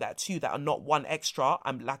you can do that too, that are not one extra.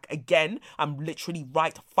 I'm literally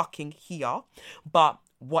right fucking here. But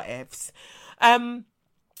whatevs. And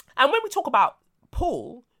when we talk about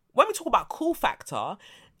Paul, when we talk about cool factor,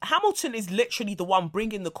 Hamilton is literally the one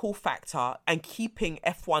bringing the cool factor and keeping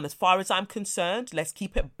F1, as far as I'm concerned, let's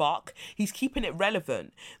keep it buck, he's keeping it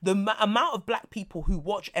relevant. The amount of black people who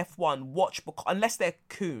watch F1 watch, unless they're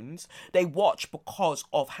coons, they watch because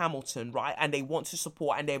of Hamilton, right? And they want to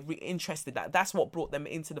support and they're interested. That's what brought them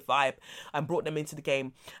into the vibe and brought them into the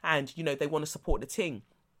game. And, you know, they want to support the team.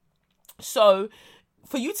 So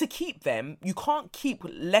for you to keep them, you can't keep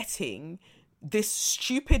letting this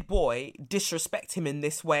stupid boy disrespect him in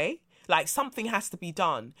this way. Like, something has to be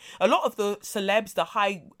done. A lot of the celebs, the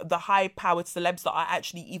high powered celebs that are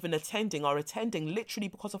actually even attending are attending literally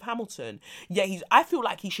because of Hamilton. Yeah, I feel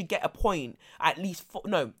like he should get a point, at least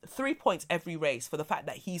 3 points every race, for the fact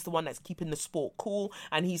that he's the one that's keeping the sport cool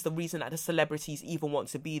and he's the reason that the celebrities even want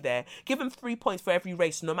to be there. Give him 3 points for every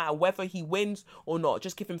race, no matter whether he wins or not.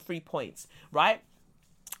 Just give him 3 points, right?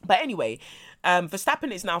 But anyway,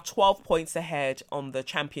 Verstappen is now 12 points ahead on the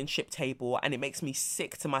championship table, and it makes me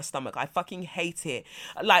sick to my stomach. I fucking hate it.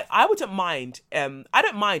 Like, I wouldn't mind. I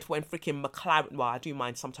don't mind when freaking McLaren. Well, I do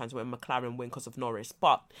mind sometimes when McLaren win because of Norris.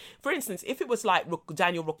 But for instance, if it was like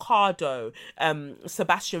Daniel Ricciardo,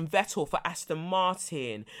 Sebastian Vettel for Aston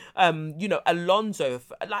Martin, Alonso,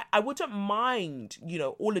 like, I wouldn't mind.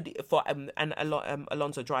 All of the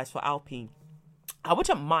Alonso drives for Alpine. I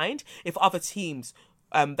wouldn't mind if other teams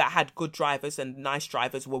that had good drivers and nice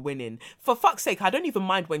drivers were winning. For fuck's sake, I don't even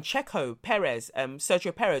mind when Sergio Perez,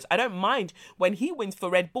 I don't mind when he wins for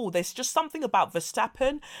Red Bull. There's just something about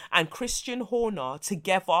Verstappen and Christian Horner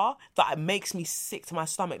together that makes me sick to my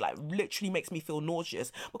stomach, like literally makes me feel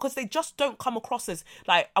nauseous, because they just don't come across as,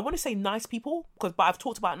 like, I want to say nice people, but I've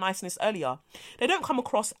talked about niceness earlier. They don't come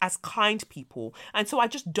across as kind people, and so I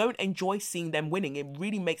just don't enjoy seeing them winning. It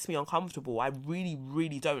really makes me uncomfortable. I really,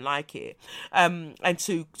 really don't like it. And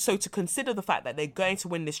to consider the fact that they're going to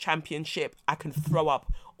win this championship, I can throw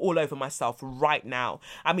up all over myself right now.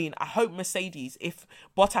 I mean, I hope Mercedes, if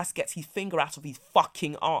Bottas gets his finger out of his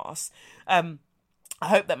fucking arse, I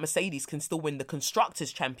hope that Mercedes can still win the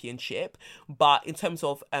Constructors' Championship. But in terms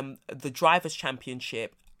of the Drivers'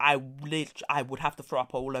 Championship, I would have to throw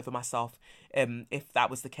up all over myself if that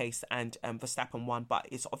was the case and Verstappen won. But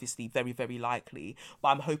it's obviously very, very likely. But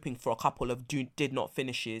I'm hoping for a couple of did not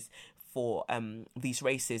finishes for these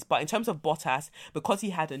races. But in terms of Bottas, because he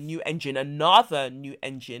had another new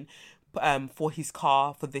engine for his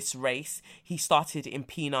car for this race, he started in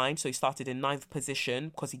P9, so he started in 9th position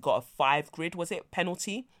because he got a 5 grid, was it,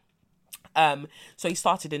 penalty? So he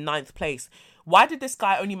started in 9th place. Why did this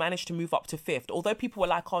guy only manage to move up to 5th? Although people were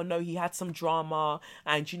like, oh no, he had some drama,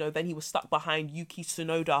 and then he was stuck behind Yuki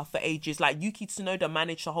Tsunoda for ages. Like, Yuki Tsunoda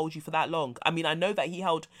managed to hold you for that long. I mean, I know that he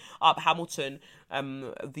held up Hamilton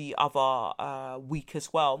the other week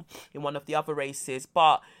as well in one of the other races,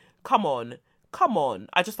 but come on.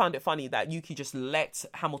 I just found it funny that Yuki just let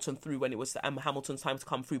Hamilton through when it was Hamilton's time to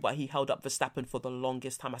come through, but he held up Verstappen for the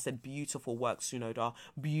longest time. I said, beautiful work, Tsunoda.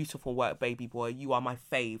 Beautiful work, baby boy. You are my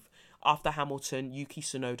fave. After Hamilton, Yuki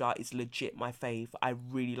Tsunoda is legit my fave. I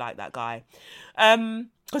really like that guy.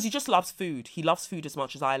 Because he just loves food. He loves food as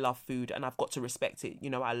much as I love food, and I've got to respect it.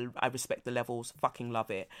 I respect the levels. Fucking love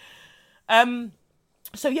it.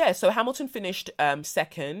 So Hamilton finished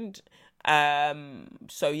second. Now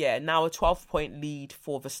a 12-point lead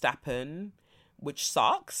for Verstappen, which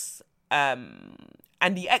sucks. And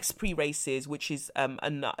the X-Prix races, which is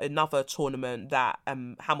another tournament that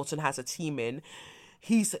Hamilton has a team in,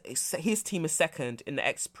 his team is second in the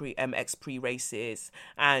X-Prix races,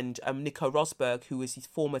 and Nico Rosberg, who is his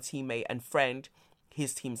former teammate and friend,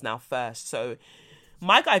 his team's now first. So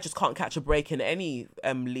my guy just can't catch a break in any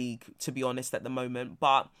league, to be honest, at the moment.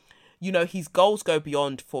 But his goals go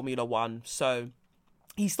beyond Formula One, so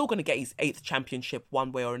he's still going to get his 8th championship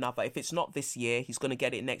one way or another. If it's not this year, he's going to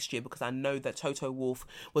get it next year, because I know that Toto Wolff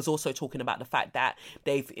was also talking about the fact that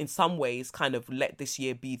they've in some ways kind of let this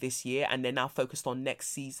year be this year, and they're now focused on next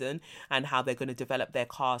season and how they're going to develop their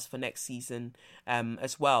cars for next season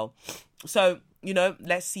as well. So,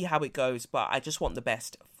 let's see how it goes, but I just want the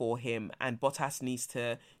best for him, and Bottas needs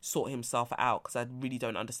to sort himself out, because I really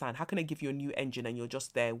don't understand. How can they give you a new engine and you're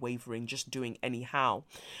just there wavering, just doing anyhow?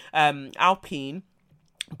 Alpine,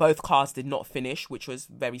 both cars did not finish, which was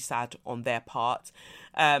very sad on their part,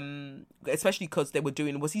 especially because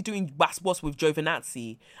was he doing Bas-Bos with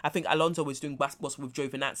Giovinazzi? I think Alonso was doing Bas-Bos with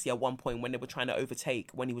Giovinazzi at one point when he was trying to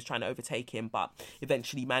overtake him, but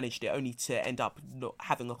eventually managed it, only to end up not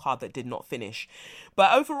having a car that did not finish.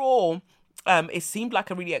 But overall, It seemed like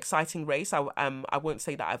a really exciting race. I won't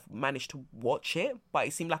say that I've managed to watch it, but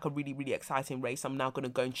it seemed like a really, really exciting race. I'm now going to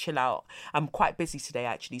go and chill out. I'm quite busy today,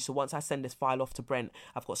 actually. So once I send this file off to Brent,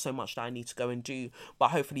 I've got so much that I need to go and do. But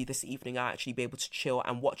hopefully this evening I'll actually be able to chill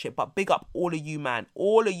and watch it. But big up all of you, man.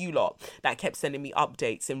 All of you lot that kept sending me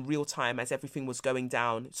updates in real time as everything was going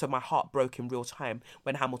down. So my heart broke in real time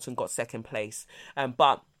when Hamilton got second place.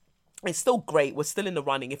 But it's still great. We're still in the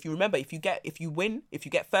running. If you remember, if you get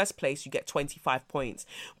first place, you get 25 points.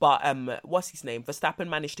 But what's his name? Verstappen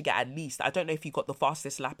managed to get at least, I don't know if he got the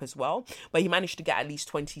fastest lap as well, but he managed to get at least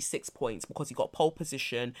 26 points because he got pole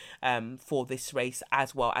position for this race,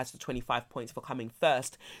 as well as the 25 points for coming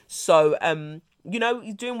first. So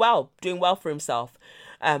he's doing well for himself.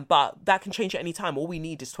 But that can change at any time. All we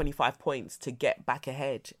need is 25 points to get back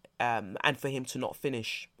ahead, and for him to not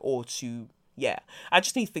finish or to. Yeah, I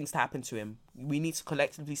just need things to happen to him. We need to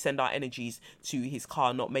collectively send our energies to his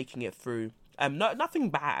car not making it through. Nothing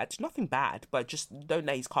bad, but just don't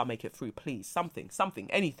let his car make it through, please. Something,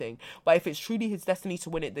 anything. But if it's truly his destiny to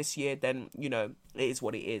win it this year, then, it is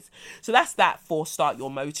what it is. So that's that for Start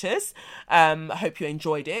Your Motors. I hope you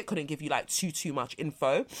enjoyed it. Couldn't give you too much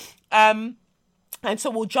info. And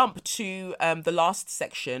so we'll jump to the last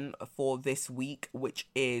section for this week, which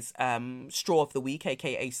is Straw of the Week,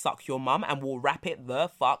 aka Suck Your Mum, and we'll wrap it the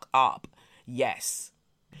fuck up. Yes.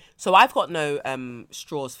 So I've got no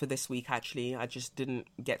straws for this week, actually. I just didn't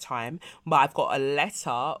get time. But I've got a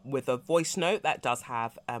letter with a voice note that does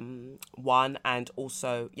have one, and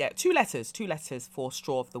also, two letters for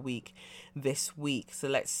Straw of the Week this week. So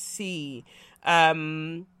let's see.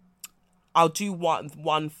 I'll do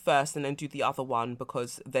one first and then do the other one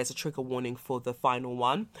because there's a trigger warning for the final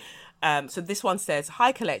one. So this one says,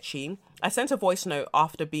 "Hi Kelechi, I sent a voice note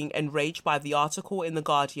after being enraged by the article in The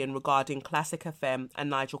Guardian regarding Classic FM and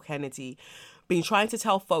Nigel Kennedy. Been trying to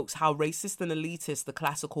tell folks how racist and elitist the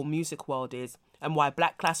classical music world is and why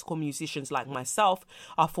black classical musicians like myself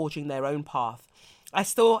are forging their own path. I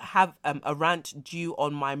still have a rant due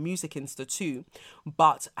on my Music Insta too,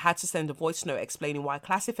 but had to send a voice note explaining why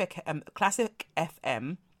Classic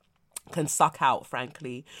FM can suck out,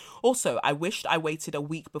 frankly. Also, I wished I waited a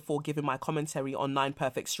week before giving my commentary on 9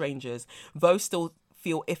 Perfect Strangers, though still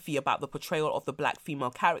feel iffy about the portrayal of the black female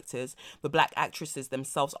characters. The black actresses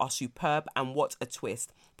themselves are superb, and what a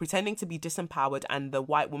twist. Pretending to be disempowered and the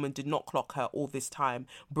white woman did not clock her all this time.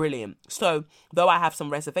 Brilliant. So, though I have some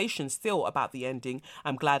reservations still about the ending,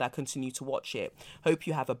 I'm glad I continue to watch it. Hope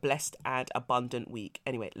you have a blessed and abundant week."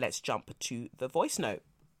 Anyway, let's jump to the voice note.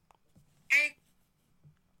 Hey,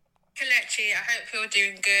 Kelechi, I hope you're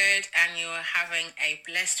doing good and you're having a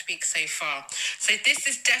blessed week so far. So this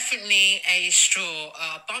is definitely a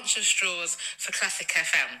bunch of straws for Classic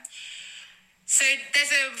FM. So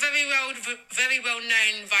there's a very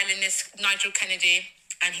well-known violinist, Nigel Kennedy,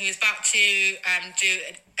 and he was about to do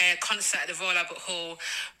a concert at the Royal Albert Hall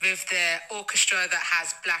with the orchestra that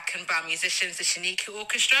has black and brown musicians, the Shaniki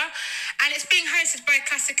Orchestra, and it's being hosted by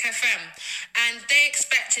Classic FM, and they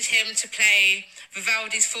expected him to play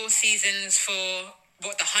Vivaldi's Four Seasons for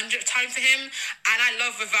the 100th time for him. And I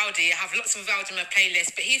love Vivaldi. I have lots of Vivaldi on my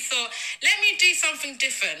playlist, but he thought, let me do something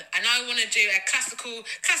different, and I want to do a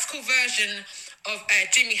classical version of a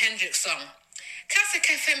Jimi Hendrix song. Classic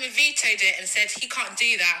FM vetoed it and said he can't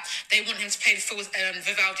do that. They want him to play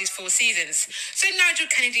Vivaldi's Four Seasons. So Nigel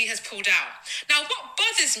Kennedy has pulled out. Now, what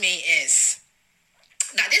bothers me is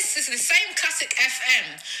that this is the same Classic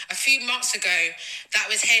FM a few months ago that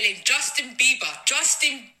was hailing Justin Bieber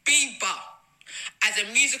as a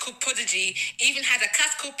musical prodigy, even had a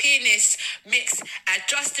classical pianist mix a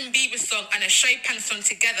Justin Bieber song and a Chopin song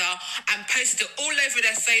together and posted it all over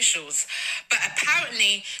their socials. But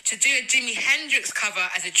apparently, to do a Jimi Hendrix cover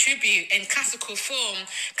as a tribute in classical form,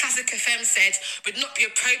 Classic FM said would not be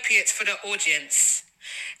appropriate for the audience.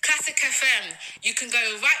 Classic FM, you can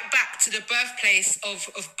go right back to the birthplace of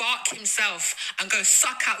Bach himself and go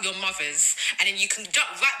suck out your mothers, and then you can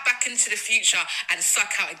jump right back into the future and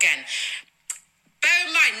suck out again. Bear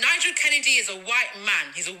in mind, Nigel Kennedy is a white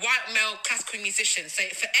man. He's a white male classical musician. So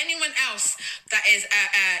for anyone else that is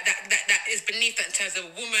that is beneath that in terms of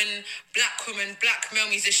black male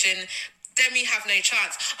musician, then we have no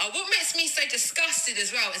chance. What makes me so disgusted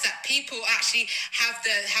as well is that people actually have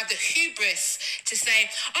the hubris to say,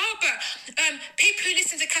 but people who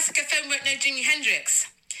listen to Classic FM won't know Jimi Hendrix.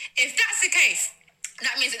 If that's the case,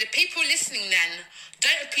 that means that the people listening then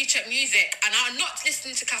don't appreciate music and are not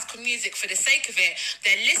listening to classical music for the sake of it.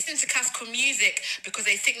 They're listening to classical music because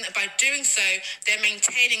they think that by doing so, they're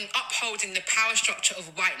maintaining, upholding the power structure of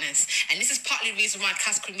whiteness. And this is partly the reason why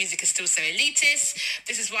classical music is still so elitist.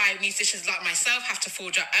 This is why musicians like myself have to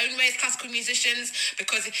forge our own way as classical musicians,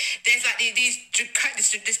 because there's like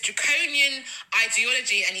this draconian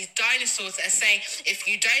ideology and these dinosaurs that are saying, if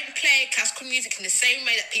you don't play classical music in the same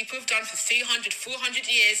way that people have done for 300, 400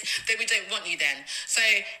 years, then we don't want you then. So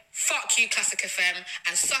fuck you, Classic FM,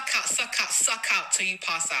 and suck out till you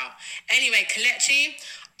pass out. Anyway, Kelechi,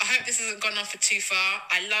 I hope this hasn't gone on for too far.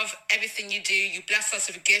 I love everything you do. You bless us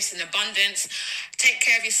with gifts in abundance. Take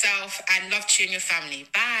care of yourself and love to you and your family.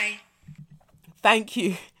 Bye. Thank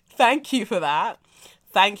you. Thank you for that.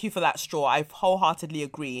 Thank you for that, Straw. I wholeheartedly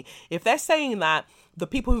agree. If they're saying that the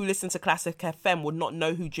people who listen to Classic FM would not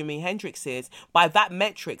know who Jimi Hendrix is, by that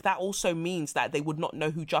metric, that also means that they would not know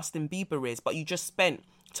who Justin Bieber is. But you just spent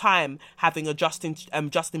time having a Justin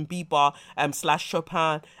Bieber /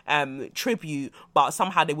 Chopin tribute, but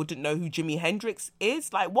somehow they wouldn't know who Jimi Hendrix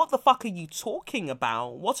is. Like, what the fuck are you talking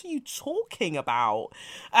about? What are you talking about?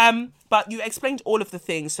 But you explained all of the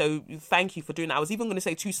things, so thank you for doing that. I was even going to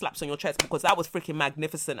say 2 slaps on your chest, because that was freaking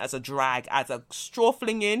magnificent as a drag, as a straw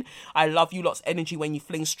flinging. I love you lot's energy when you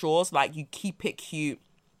fling straws. Like, you keep it cute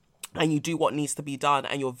and you do what needs to be done,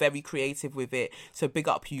 and you're very creative with it. So big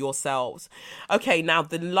up yourselves. Okay, now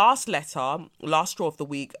the last straw of the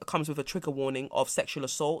week comes with a trigger warning of sexual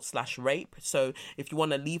assault / rape. So if you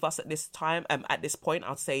want to leave us at this time, at this point,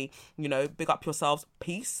 I'd say, big up yourselves,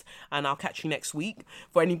 peace, and I'll catch you next week.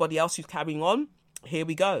 For anybody else who's carrying on, here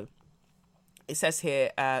we go. It says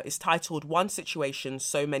here, it's titled "One Situation,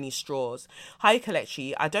 So Many Straws." Hi,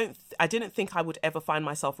 Kelechi. I didn't think I would ever find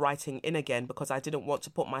myself writing in again, because I didn't want to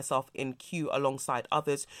put myself in queue alongside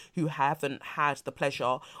others who haven't had the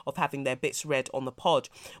pleasure of having their bits read on the pod.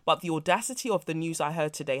 But the audacity of the news I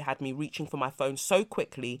heard today had me reaching for my phone so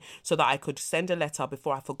quickly so that I could send a letter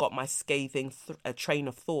before I forgot my scathing train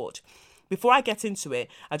of thought. Before I get into it,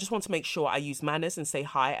 I just want to make sure I use manners and say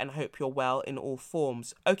hi and hope you're well in all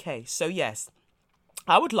forms. Okay, so yes,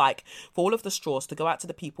 I would like for all of the straws to go out to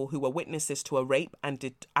the people who were witnesses to a rape and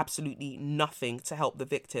did absolutely nothing to help the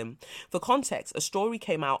victim. For context, a story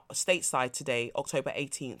came out stateside today, October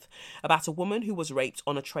 18th, about a woman who was raped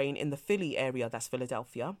on a train in the Philly area, that's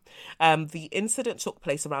Philadelphia. The incident took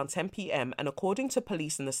place around 10 p.m. and according to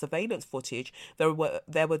police in the surveillance footage, there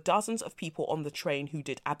were dozens of people on the train who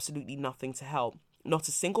did absolutely nothing to help. Not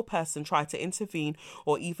a single person tried to intervene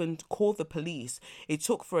or even call the police. It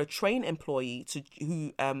took for a train employee to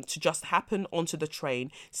just happen onto the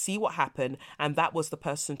train, see what happened, and that was the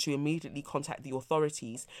person to immediately contact the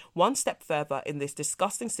authorities. One step further in this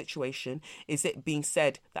disgusting situation is it being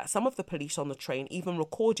said that some of the police on the train even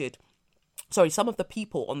some of the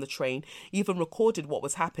people on the train even recorded what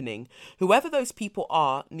was happening. Whoever those people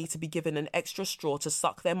are need to be given an extra straw to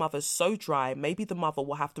suck their mothers so dry, maybe the mother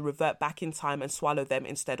will have to revert back in time and swallow them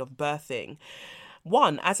instead of birthing.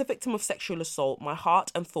 One, as a victim of sexual assault, my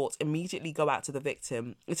heart and thoughts immediately go out to the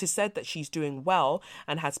victim. It is said that she's doing well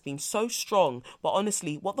and has been so strong, but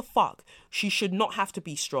honestly, what the fuck? She should not have to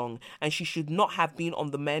be strong, and she should not have been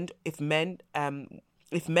on the mend if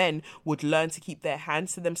men would learn to keep their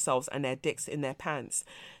hands to themselves and their dicks in their pants.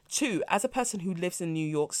 2, as a person who lives in New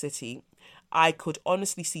York City, I could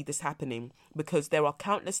honestly see this happening because there are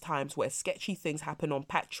countless times where sketchy things happen on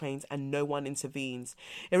packed trains and no one intervenes.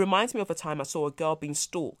 It reminds me of a time I saw a girl being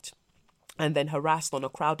stalked and then harassed on a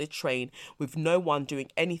crowded train with no one doing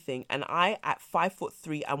anything, and I, at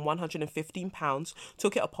 5'3" and 115 pounds,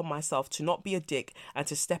 took it upon myself to not be a dick and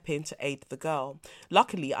to step in to aid the girl.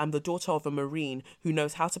 Luckily, I'm the daughter of a Marine who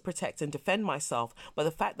knows how to protect and defend myself, but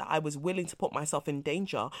the fact that I was willing to put myself in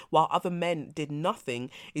danger while other men did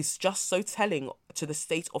nothing is just so telling to the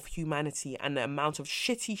state of humanity and the amount of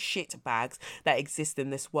shitty shit bags that exist in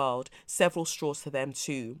this world. Several straws to them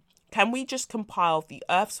too. Can we just compile the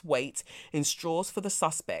earth's weight in straws for the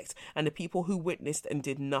suspect and the people who witnessed and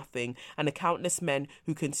did nothing, and the countless men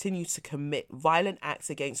who continue to commit violent acts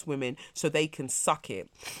against women so they can suck it?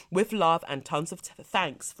 With love and tons of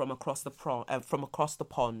thanks from across the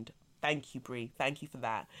pond. Thank you, Brie. Thank you for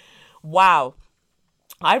that. Wow.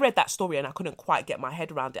 I read that story and I couldn't quite get my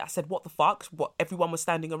head around it. I said, what the fuck? What, everyone was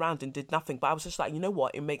standing around and did nothing. But I was just like, you know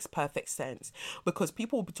what? It makes perfect sense. Because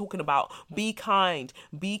people will be talking about be kind,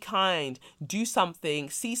 do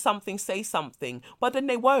something, see something, say something. But then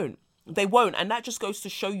they won't. They won't. And that just goes to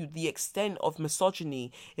show you the extent of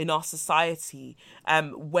misogyny in our society.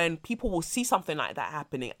 When people will see something like that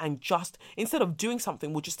happening and just, instead of doing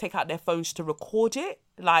something, will just take out their phones to record it.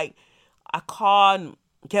 Like, I can't.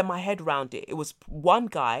 get my head around it. It was one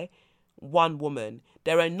guy, one woman.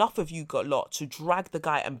 There are enough of you lot to drag the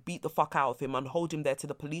guy and beat the fuck out of him and hold him there till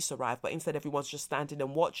the police arrive. But instead, everyone's just standing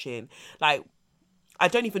and watching. Like, I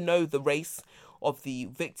don't even know the race of the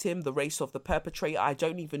victim, the race of the perpetrator. I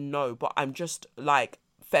don't even know. But I'm just, like,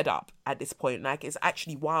 fed up at this point. Like, it's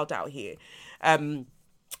actually wild out here.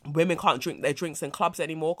 Women can't drink their drinks in clubs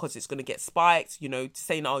anymore because it's going to get spiked, you know,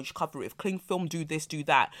 saying, oh, you should cover it with cling film, do this, do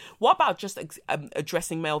that. What about just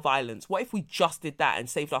addressing male violence? What if we just did that and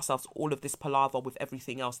saved ourselves all of this palaver with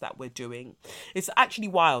everything else that we're doing? It's actually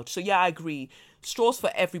wild. So yeah, I agree. Straws for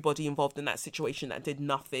everybody involved in that situation that did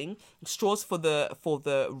nothing. Straws for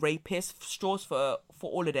the rapist. Straws for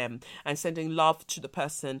all of them. And sending love to the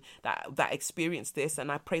person that experienced this.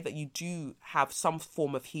 And I pray that you do have some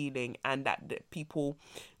form of healing and that people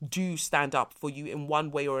do stand up for you in one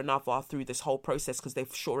way or another through this whole process, because they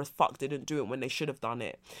sure as fuck didn't do it when they should have done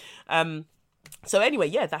it. So anyway,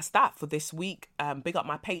 yeah, that's that for this week. Big up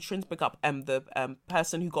my patrons, big up the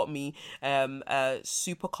person who got me a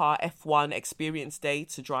supercar F1 experience day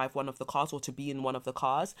to drive one of the cars, or to be in one of the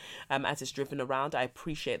cars as it's driven around. I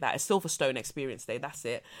appreciate that. A Silverstone experience day, that's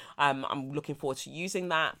it. I'm looking forward to using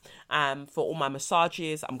that. For all my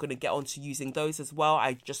massages, I'm going to get on to using those as well.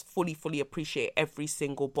 I just fully appreciate every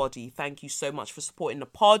single body. Thank you so much for supporting the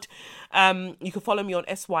pod. You can follow me on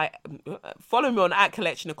follow me on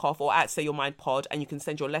 @Kolechnikov or @SayYourMindPod, and you can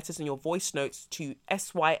send your letters and your voice notes to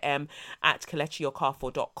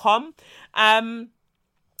sym@KelechiOkafor.com. And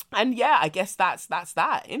yeah, I guess that's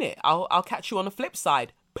that, innit? I'll catch you on the flip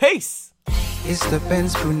side. Peace. It's the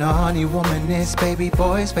Benz Brunani womanist, baby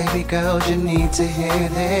boys, baby girls, you need to hear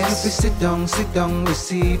this. If you sit down,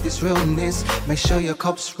 receive this realness. Make sure your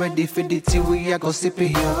cup's ready for the tea, we are go sip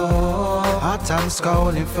it, yo. Hard time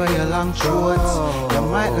scrolling for your long shorts. You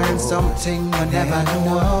might learn something you never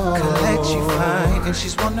know. Kelechi fine, and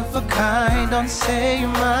she's one of a kind. Don't say your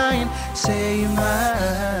mind, say your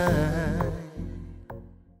mind.